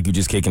seems like you're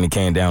just kicking the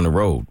can down the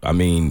road. I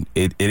mean,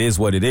 it is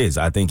what it is.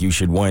 I think you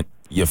should want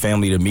your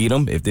family to meet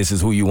him if this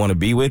is who you want to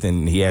be with,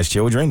 and he has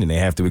children and they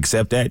have to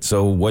accept that.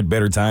 So what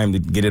better time to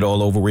get it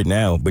all over with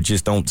now? But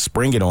just don't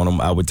spring it on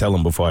them. I would tell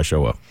them before I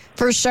show up.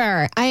 For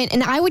sure.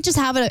 I would just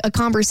have a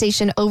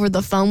conversation over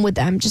the phone with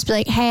them. Just be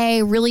like,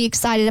 hey, really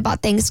excited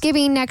about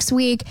Thanksgiving next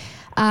week.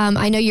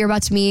 I know you're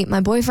about to meet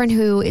my boyfriend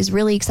who is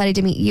really excited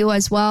to meet you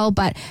as well,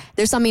 but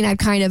there's something I've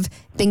kind of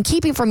been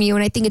keeping from you,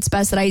 and I think it's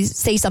best that I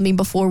say something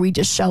before we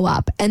just show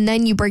up. And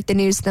then you break the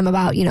news to them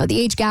about, the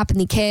age gap and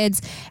the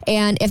kids.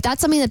 And if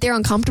that's something that they're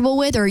uncomfortable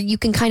with, or you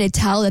can kind of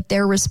tell that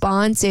their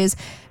response is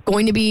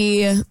going to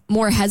be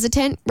more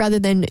hesitant rather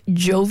than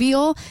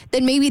jovial,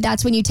 then maybe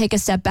that's when you take a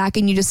step back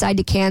and you decide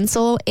to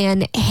cancel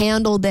and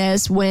handle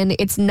this when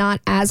it's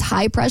not as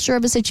high pressure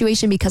of a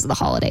situation because of the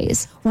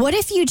holidays. What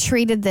if you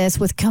treated this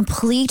with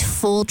complete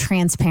full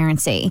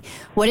transparency?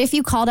 What if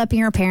you called up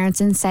your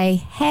parents and say,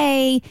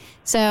 hey,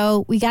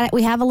 so we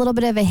have a little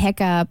bit of a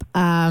hiccup.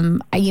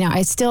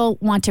 I still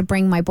want to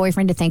bring my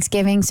boyfriend to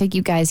Thanksgiving so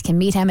you guys can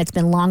meet him. It's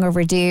been long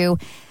overdue.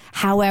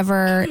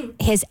 However,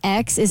 his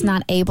ex is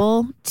not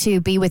able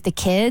to be with the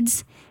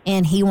kids,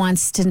 and he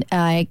wants to,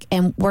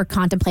 and we're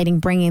contemplating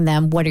bringing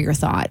them. What are your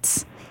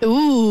thoughts?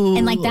 Ooh.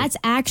 And that's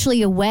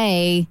actually a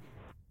way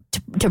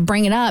to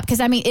bring it up.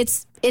 Because,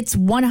 it's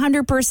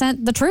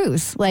 100% the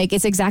truth.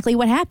 It's exactly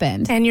what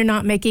happened. And you're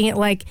not making it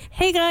like,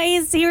 hey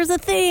guys, here's a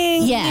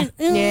thing. Yeah.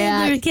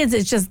 They're kids.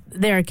 It's just,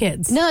 they're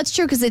kids. No, it's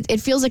true because it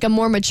feels like a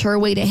more mature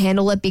way to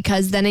handle it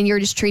because then you're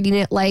just treating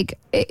it like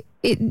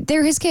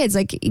they're his kids.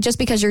 Just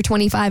because you're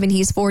 25 and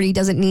he's 40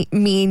 doesn't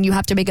mean you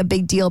have to make a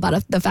big deal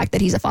about the fact that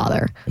he's a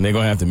father. And they're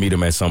going to have to meet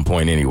him at some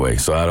point anyway.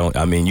 So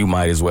you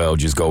might as well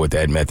just go with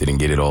that method and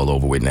get it all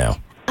over with now.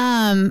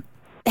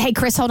 Hey,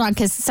 Chris, hold on,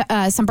 because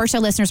some Burt Show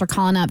listeners are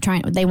calling up.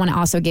 They want to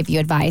also give you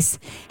advice.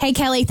 Hey,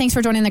 Kelly, thanks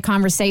for joining the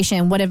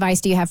conversation. What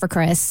advice do you have for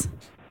Chris?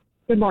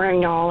 Good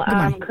morning, y'all.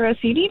 Chris,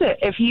 you need to,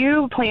 if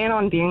you plan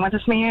on being with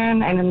this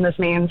man and in this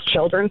man's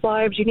children's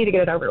lives, you need to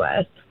get it over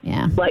with.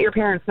 Yeah. Let your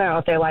parents know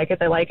if they like it,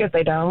 they like it. If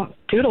they don't,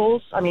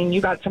 toodles.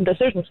 You got some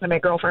decisions to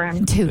make,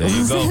 girlfriend.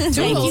 Toodles. There you go.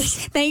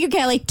 Toodles. Thank you,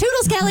 Kelly.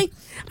 Toodles, Kelly.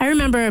 I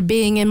remember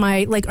being in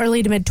my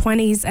early to mid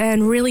 20s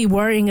and really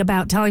worrying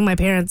about telling my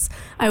parents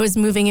I was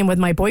moving in with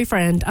my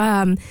boyfriend.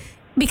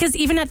 Because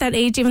even at that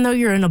age, even though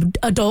you're an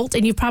adult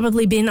and you've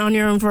probably been on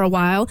your own for a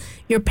while,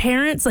 your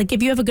parents,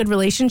 if you have a good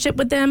relationship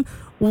with them,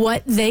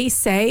 what they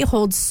say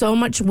holds so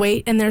much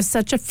weight, and there's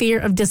such a fear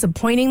of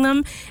disappointing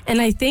them.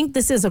 And I think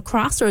this is a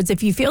crossroads.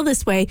 If you feel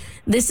this way,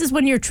 this is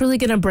when you're truly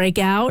going to break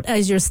out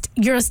as you're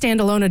a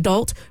standalone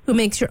adult who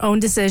makes your own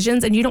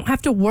decisions, and you don't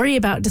have to worry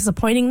about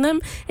disappointing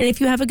them. And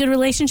if you have a good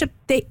relationship,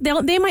 they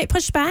might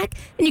push back,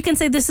 and you can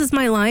say, this is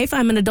my life.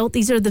 I'm an adult.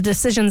 These are the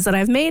decisions that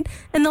I've made,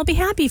 and they'll be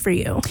happy for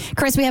you.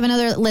 Chris, we have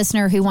another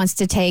listener who wants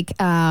to take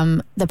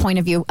the point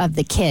of view of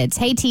the kids.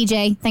 Hey,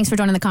 TJ, thanks for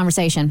joining the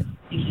conversation.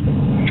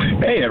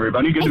 Hey,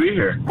 everybody. Good to be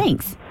here.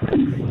 Thanks.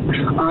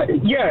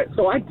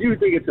 So I do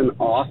think it's an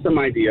awesome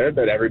idea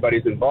that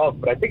everybody's involved,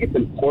 but I think it's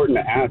important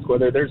to ask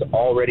whether there's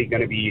already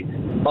going to be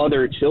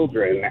other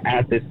children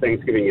at this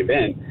Thanksgiving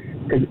event.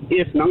 Because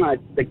if not,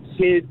 the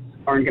kids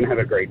aren't going to have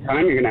a great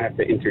time. You're going to have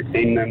to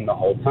entertain them the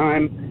whole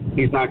time.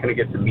 He's not going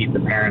to get to meet the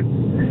parents,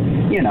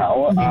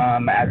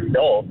 as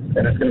adults,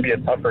 and it's going to be a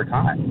tougher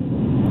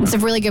time. It's a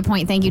really good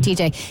point. Thank you,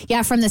 TJ.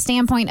 Yeah, from the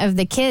standpoint of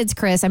the kids,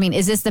 Chris,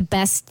 is this the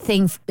best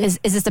thing? Is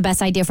this the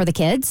best idea for the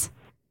kids?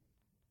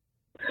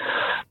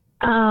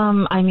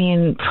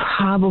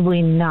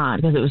 Probably not,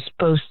 because it was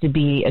supposed to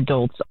be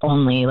adults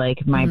only.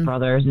 My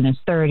brother's in his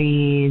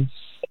 30s.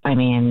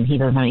 He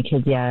doesn't have any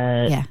kids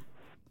yet. Yeah.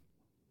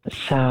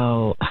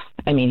 So,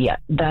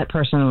 that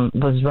person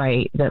was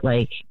right that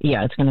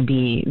it's going to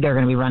be, they're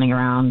going to be running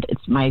around.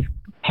 It's my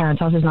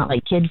parents' house is not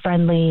kid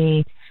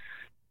friendly.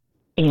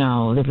 They've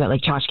got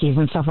tchotchkes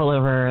and stuff all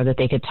over that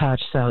they could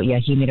touch. So yeah,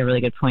 he made a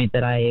really good point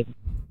that I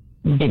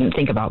didn't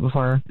think about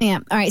before. Yeah.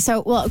 All right.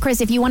 So,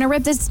 Chris, if you want to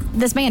rip this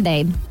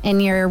Band-Aid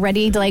and you're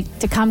ready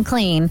to come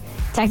clean,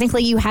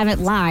 technically you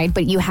haven't lied,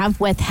 but you have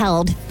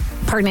withheld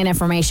pertinent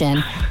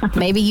information.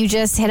 Maybe you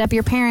just hit up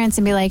your parents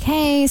and be like,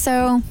 hey,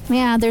 so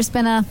yeah, there's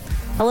been a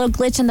little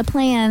glitch in the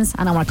plans.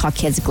 I don't want to call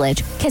kids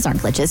glitch. Kids aren't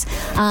glitches.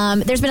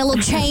 There's been a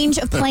little change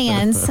of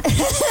plans.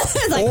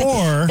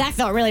 Or that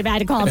felt really bad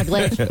to call them a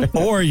glitch.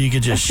 Or you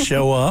could just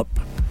show up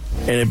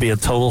and it'd be a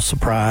total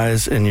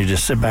surprise, and you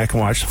just sit back and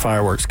watch the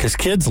fireworks, because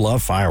kids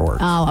love fireworks.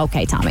 Oh,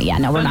 okay, Tommy. Yeah,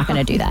 no, we're not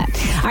going to do that.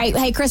 All right.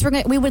 Hey, Chris,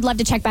 we would love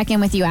to check back in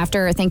with you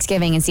after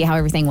Thanksgiving and see how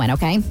everything went,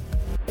 okay?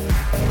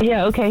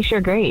 Yeah, okay, sure,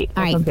 great.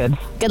 All right. Sounds good.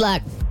 Good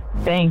luck.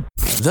 Thanks.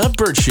 The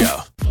Burt Show.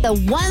 The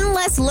One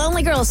Less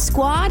Lonely Girls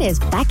squad is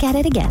back at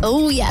it again.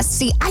 Oh, yes.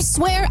 See, I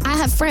swear I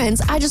have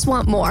friends. I just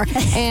want more.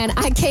 And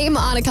I came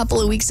on a couple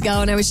of weeks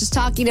ago and I was just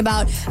talking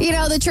about,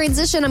 the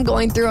transition I'm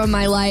going through in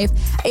my life.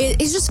 It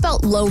just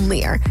felt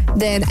lonelier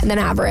than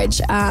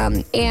average.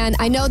 And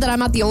I know that I'm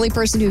not the only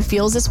person who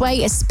feels this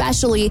way,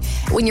 especially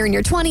when you're in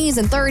your 20s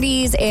and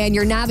 30s and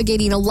you're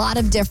navigating a lot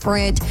of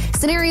different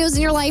scenarios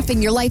in your life,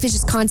 and your life is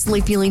just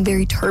constantly feeling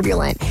very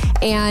turbulent.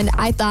 And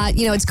I thought,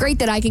 it's great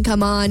that I can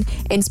come on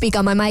and speak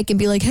on my mic and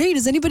be like, hey,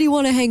 does anybody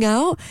want to hang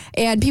out?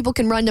 And people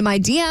can run to my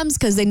DMs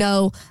because they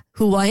know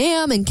who I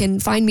am and can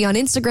find me on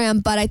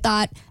Instagram. But I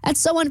thought that's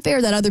so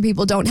unfair that other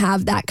people don't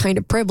have that kind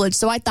of privilege.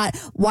 So I thought,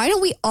 why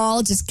don't we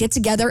all just get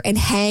together and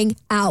hang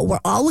out? We're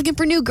all looking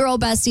for new girl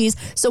besties.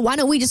 So why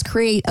don't we just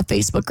create a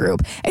Facebook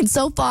group? And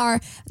so far,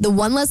 the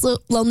One Less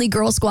Lonely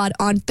Girl Squad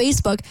on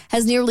Facebook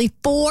has nearly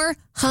 4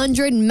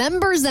 100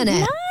 members in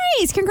it.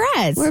 Nice.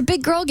 Congrats. We're a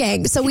big girl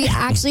gang. So we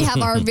actually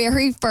have our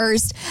very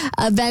first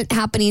event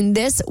happening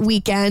this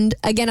weekend.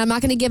 Again, I'm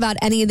not going to give out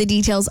any of the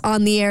details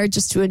on the air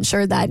just to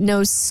ensure that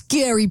no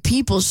scary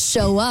people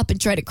show up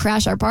and try to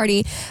crash our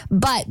party.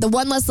 But the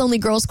One Less Lonely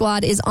Girl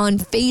Squad is on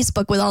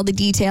Facebook with all the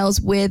details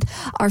with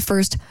our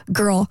first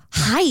girl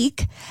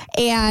hike.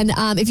 And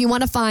if you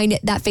want to find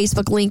that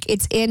Facebook link,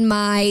 it's in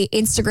my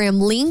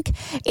Instagram link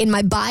in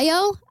my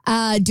bio.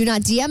 Do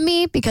not DM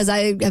me because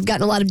I have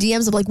gotten a lot of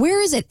DMs of like,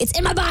 where is it? It's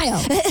in my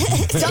bio. Go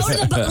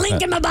to the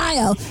link in my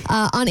bio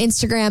on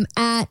Instagram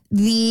at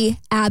the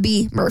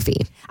Abby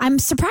Murphy. I'm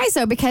surprised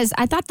though because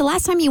I thought the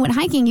last time you went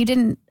hiking, you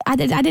didn't. I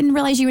didn't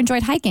realize you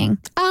enjoyed hiking.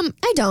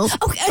 I don't.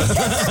 Okay.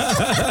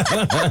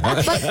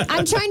 But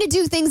I'm trying to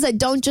do things that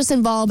don't just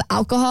involve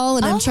alcohol,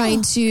 and I'm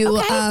trying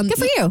to good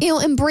for you.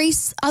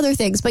 Embrace other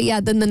things. But yeah,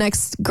 then the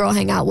next girl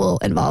hangout will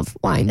involve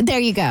wine. There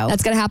you go.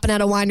 That's going to happen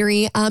at a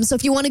winery. So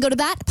if you want to go to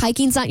that,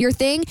 hiking's not your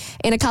thing.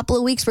 In a couple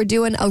of weeks, we're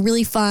doing a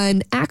really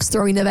fun axe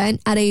throwing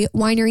event at a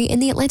winery in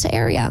the Atlanta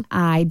area.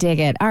 I dig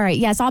it. All right.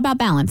 Yeah, it's all about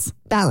balance.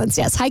 Balance,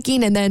 yes.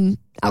 Hiking and then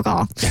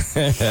alcohol.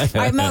 All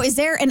right, Mo, is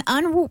there an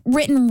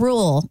unwritten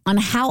rule on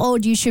how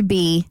old you should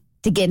be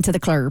to get into the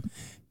club?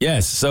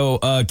 Yes. So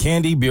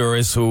Candy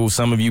Burris, who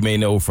some of you may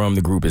know from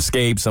the group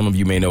Escape, some of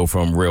you may know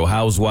from Real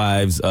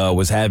Housewives,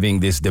 was having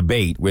this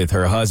debate with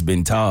her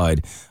husband,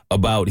 Todd,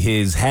 about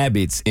his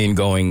habits in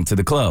going to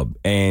the club.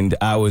 And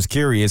I was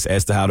curious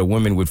as to how the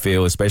women would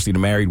feel, especially the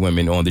married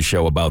women on the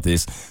show about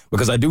this,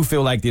 because I do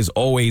feel like there's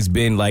always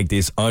been like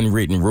this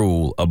unwritten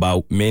rule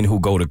about men who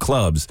go to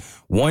clubs.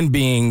 One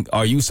being,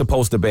 are you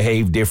supposed to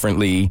behave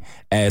differently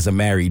as a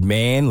married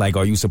man? Like,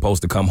 are you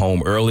supposed to come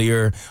home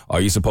earlier?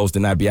 Are you supposed to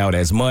not be out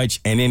as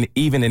much? And then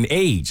even in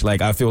age,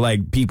 like I feel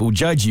like people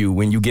judge you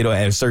when you get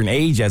at a certain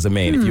age as a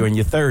man. If you're in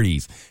your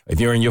 30s, if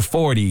you're in your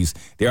 40s,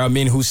 there are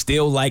men who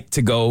still like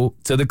to go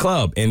to the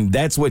club. And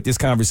that's what this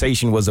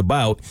conversation was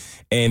about.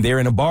 And they're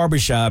in a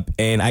barbershop.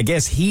 And I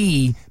guess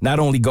he not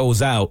only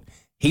goes out,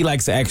 he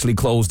likes to actually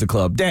close the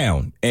club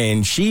down.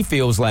 And she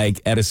feels like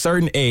at a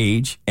certain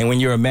age, and when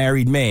you're a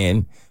married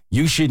man,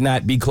 you should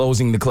not be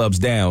closing the clubs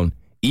down,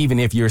 even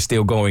if you're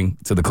still going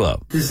to the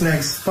club. This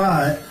next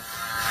spot.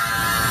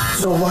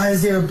 So why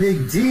is there a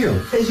big deal?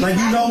 Like,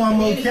 you know I'm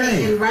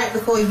okay. Right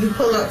before you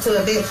pull up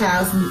to a bitch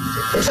house,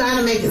 trying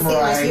to make it seem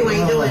like you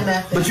ain't doing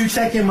nothing. But you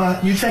checking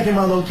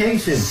my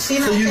location,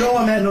 so you know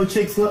I'm at no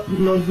chick's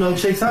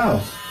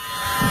house.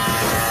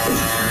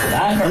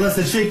 Unless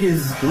the chick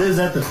lives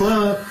at the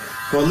club,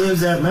 or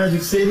lives at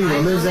Magic City, or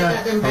lives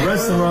at a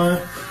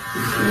restaurant.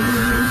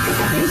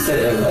 You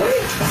said what?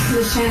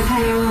 The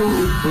champagne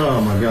room.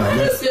 Oh my God.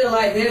 I just feel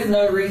like there's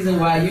no reason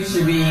why you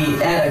should be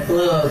at a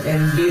club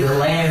and be the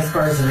last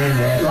person in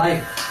there.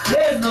 Like,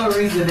 there's no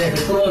reason that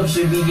the club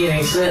should be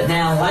getting shut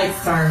down,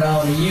 lights turned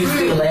on, and you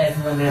still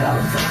last one there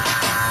all the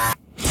time.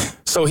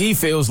 So he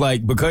feels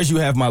like because you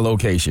have my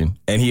location,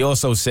 and he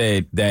also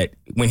said that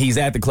when he's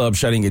at the club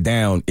shutting it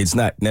down, it's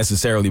not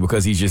necessarily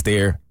because he's just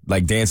there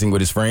like dancing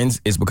with his friends.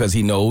 It's because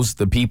he knows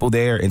the people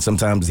there, and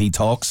sometimes he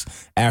talks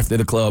after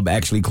the club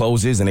actually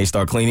closes and they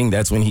start cleaning.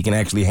 That's when he can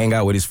actually hang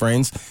out with his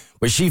friends.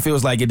 But she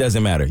feels like it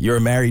doesn't matter. You're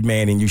a married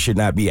man and you should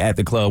not be at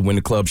the club when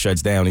the club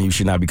shuts down, and you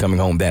should not be coming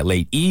home that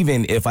late,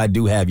 even if I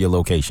do have your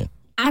location.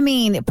 I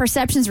mean,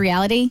 perception's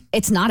reality.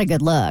 It's not a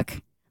good look.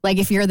 Like,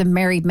 if you're the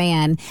married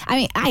man, I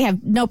mean, I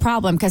have no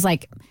problem because,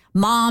 like,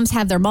 moms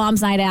have their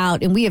mom's night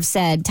out, and we have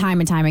said time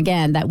and time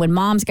again that when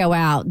moms go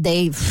out,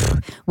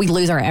 we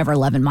lose our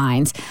ever-loving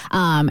minds.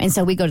 And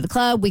so we go to the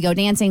club, we go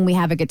dancing, we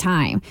have a good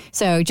time.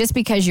 So just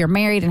because you're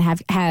married and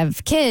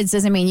have kids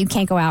doesn't mean you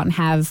can't go out and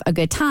have a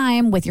good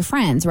time with your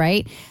friends,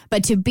 right?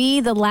 But to be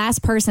the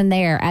last person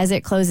there as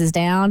it closes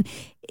down,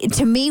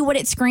 to me, what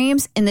it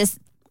screams in this,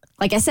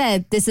 like I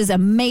said, this is a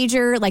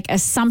major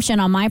assumption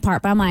on my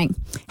part, but I'm like,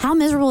 how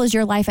miserable is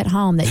your life at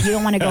home that you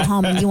don't want to go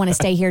home and you want to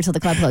stay here till the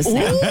club closes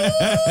down?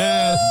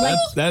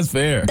 That's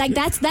fair. Like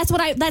that's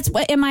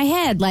what in my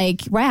head,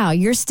 like, wow,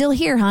 you're still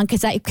here, huh?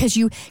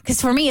 Because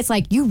for me, it's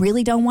like, you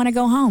really don't want to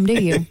go home,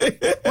 do you?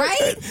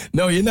 Right?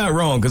 No, you're not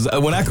wrong. Because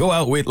when I go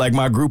out with like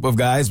my group of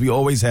guys, we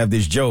always have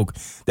this joke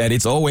that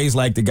it's always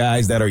like the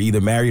guys that are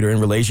either married or in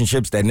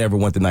relationships that never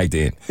want the night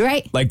to end.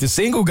 Right. Like the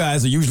single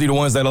guys are usually the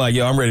ones that are like,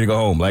 yo, I'm ready to go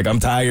home. Like,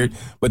 I'm tired.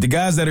 But the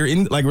guys that are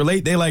in, like,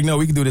 relate, they're like, no,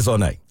 we can do this all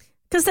night.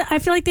 Because I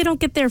feel like they don't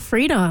get their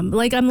freedom.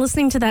 Like, I'm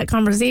listening to that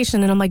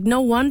conversation, and I'm like,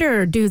 no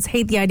wonder dudes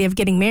hate the idea of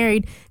getting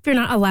married if you're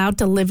not allowed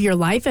to live your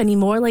life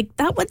anymore. Like,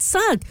 that would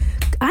suck.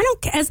 I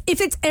don't care.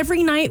 If it's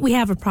every night, we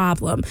have a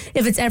problem.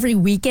 If it's every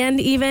weekend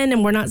even,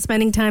 and we're not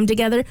spending time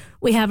together,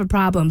 we have a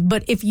problem.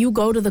 But if you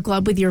go to the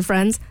club with your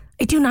friends,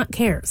 I do not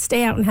care.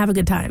 Stay out and have a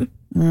good time.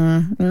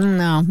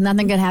 No,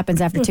 nothing good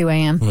happens after 2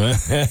 a.m.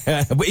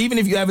 But even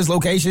if you have his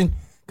location,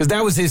 because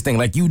that was his thing.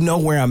 Like, you know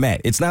where I'm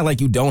at. It's not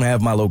like you don't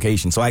have my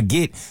location. So I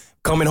get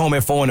coming home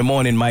at 4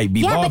 a.m. might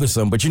be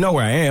bothersome, but you know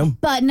where I am.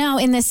 But no,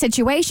 in this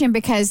situation,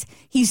 because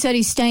he said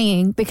he's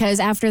staying because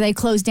after they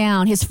close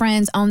down, his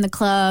friends own the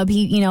club,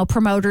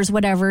 promoters,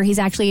 whatever, he's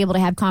actually able to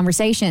have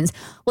conversations.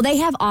 Well, they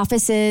have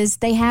offices,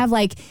 they have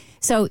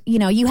so,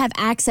 you have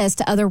access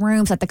to other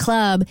rooms at the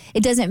club.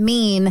 It doesn't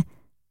mean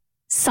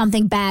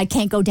something bad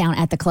can't go down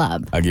at the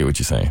club. I get what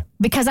you're saying.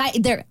 Because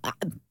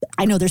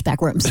I know there's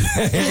back rooms.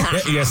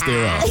 Yes,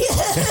 there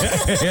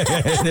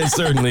are. There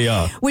certainly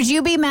are. Would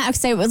you be mad?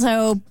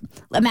 So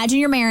imagine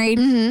you're married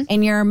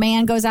and your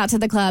man goes out to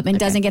the club and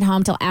doesn't get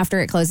home till after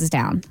it closes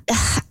down.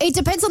 It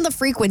depends on the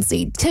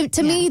frequency.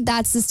 To me,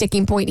 that's the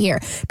sticking point here.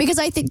 Because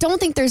I don't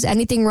think there's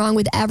anything wrong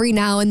with every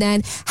now and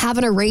then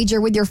having a rager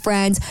with your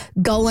friends,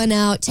 going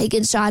out,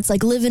 taking shots,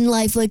 living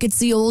life like it's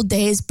the old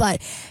days.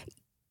 But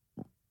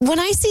when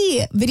I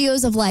see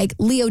videos of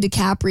Leo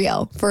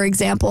DiCaprio, for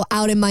example,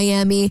 out in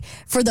Miami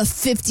for the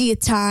 50th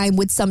time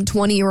with some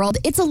 20-year-old,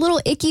 it's a little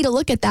icky to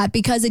look at that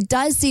because it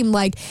does seem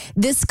like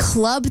this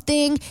club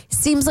thing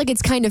seems like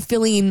it's kind of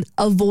filling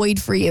a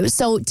void for you.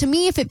 So to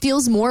me, if it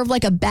feels more of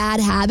a bad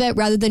habit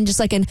rather than just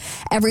an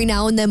every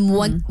now and then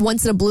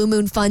once in a blue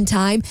moon fun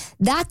time,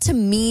 that to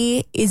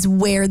me is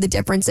where the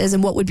difference is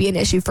and what would be an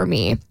issue for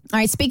me. All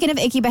right, speaking of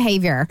icky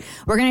behavior,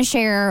 we're going to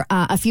share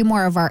a few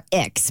more of our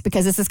icks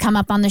because this has come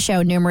up on the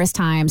show numerous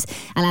times,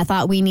 and I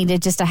thought we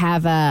needed just to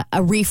have a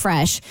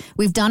refresh.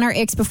 We've done our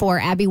icks before.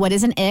 Abby, what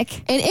is an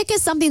ick? An ick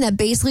is something that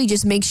basically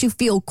just makes you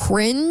feel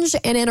cringe,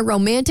 and in a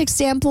romantic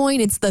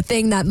standpoint, it's the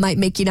thing that might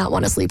make you not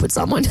want to sleep with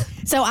someone.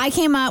 So I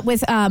came up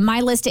with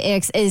my list of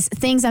icks is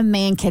things a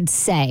man could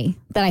say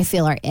that I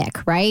feel are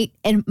ick, right?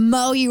 And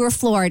Mo, you were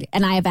floored,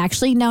 and I have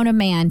actually known a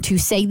man to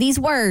say these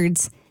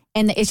words,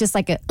 and it's just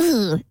like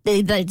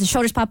the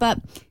shoulders pop up.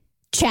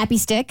 Chappy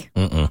stick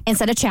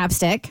instead of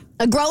chapstick.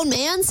 A grown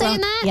man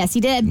saying that? Yes,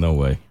 he did. No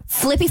way.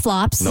 Flippy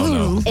flops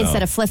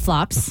instead of flip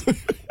flops.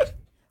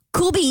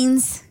 Cool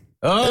beans.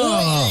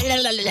 Oh.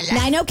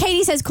 Now, I know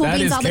Katie says cool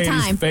beans all the time. That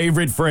is Katie's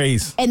favorite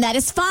phrase. And that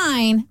is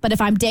fine. But if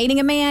I'm dating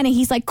a man and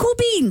he's like, cool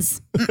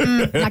beans, not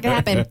going to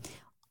happen.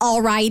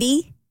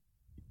 Alrighty.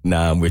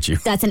 Nah, I'm with you.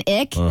 That's an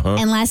ick.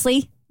 And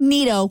lastly,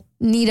 neato.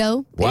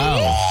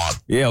 Wow.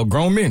 Yeah,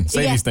 grown men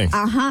say these things.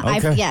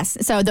 Okay. Yes.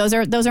 So those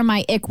are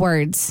my ick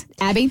words.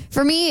 Abby?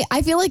 For me,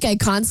 I feel like I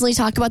constantly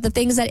talk about the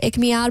things that ick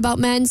me out about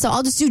men, so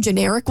I'll just do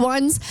generic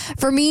ones.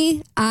 For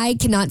me, I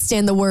cannot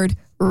stand the word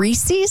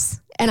Reese's.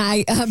 And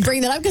I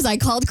bring that up because I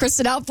called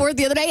Kristen out for it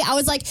the other day. I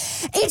was like,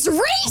 it's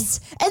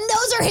Reese, and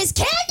those are his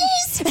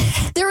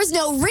candies. There is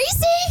no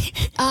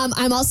Reese.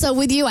 I'm also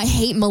with you. I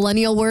hate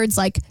millennial words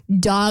like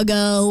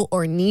doggo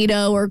or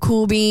neato or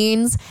cool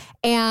beans.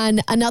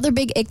 And another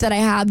big ick that I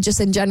have just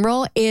in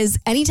general is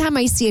anytime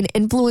I see an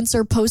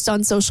influencer post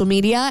on social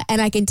media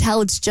and I can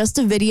tell it's just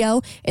a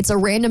video, it's a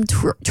random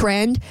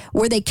trend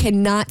where they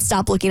cannot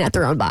stop looking at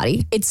their own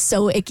body. It's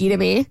so icky to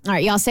me. All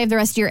right, y'all save the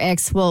rest of your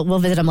icks. We'll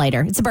visit them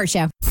later. It's a Burt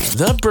Show.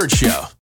 The Burt Show.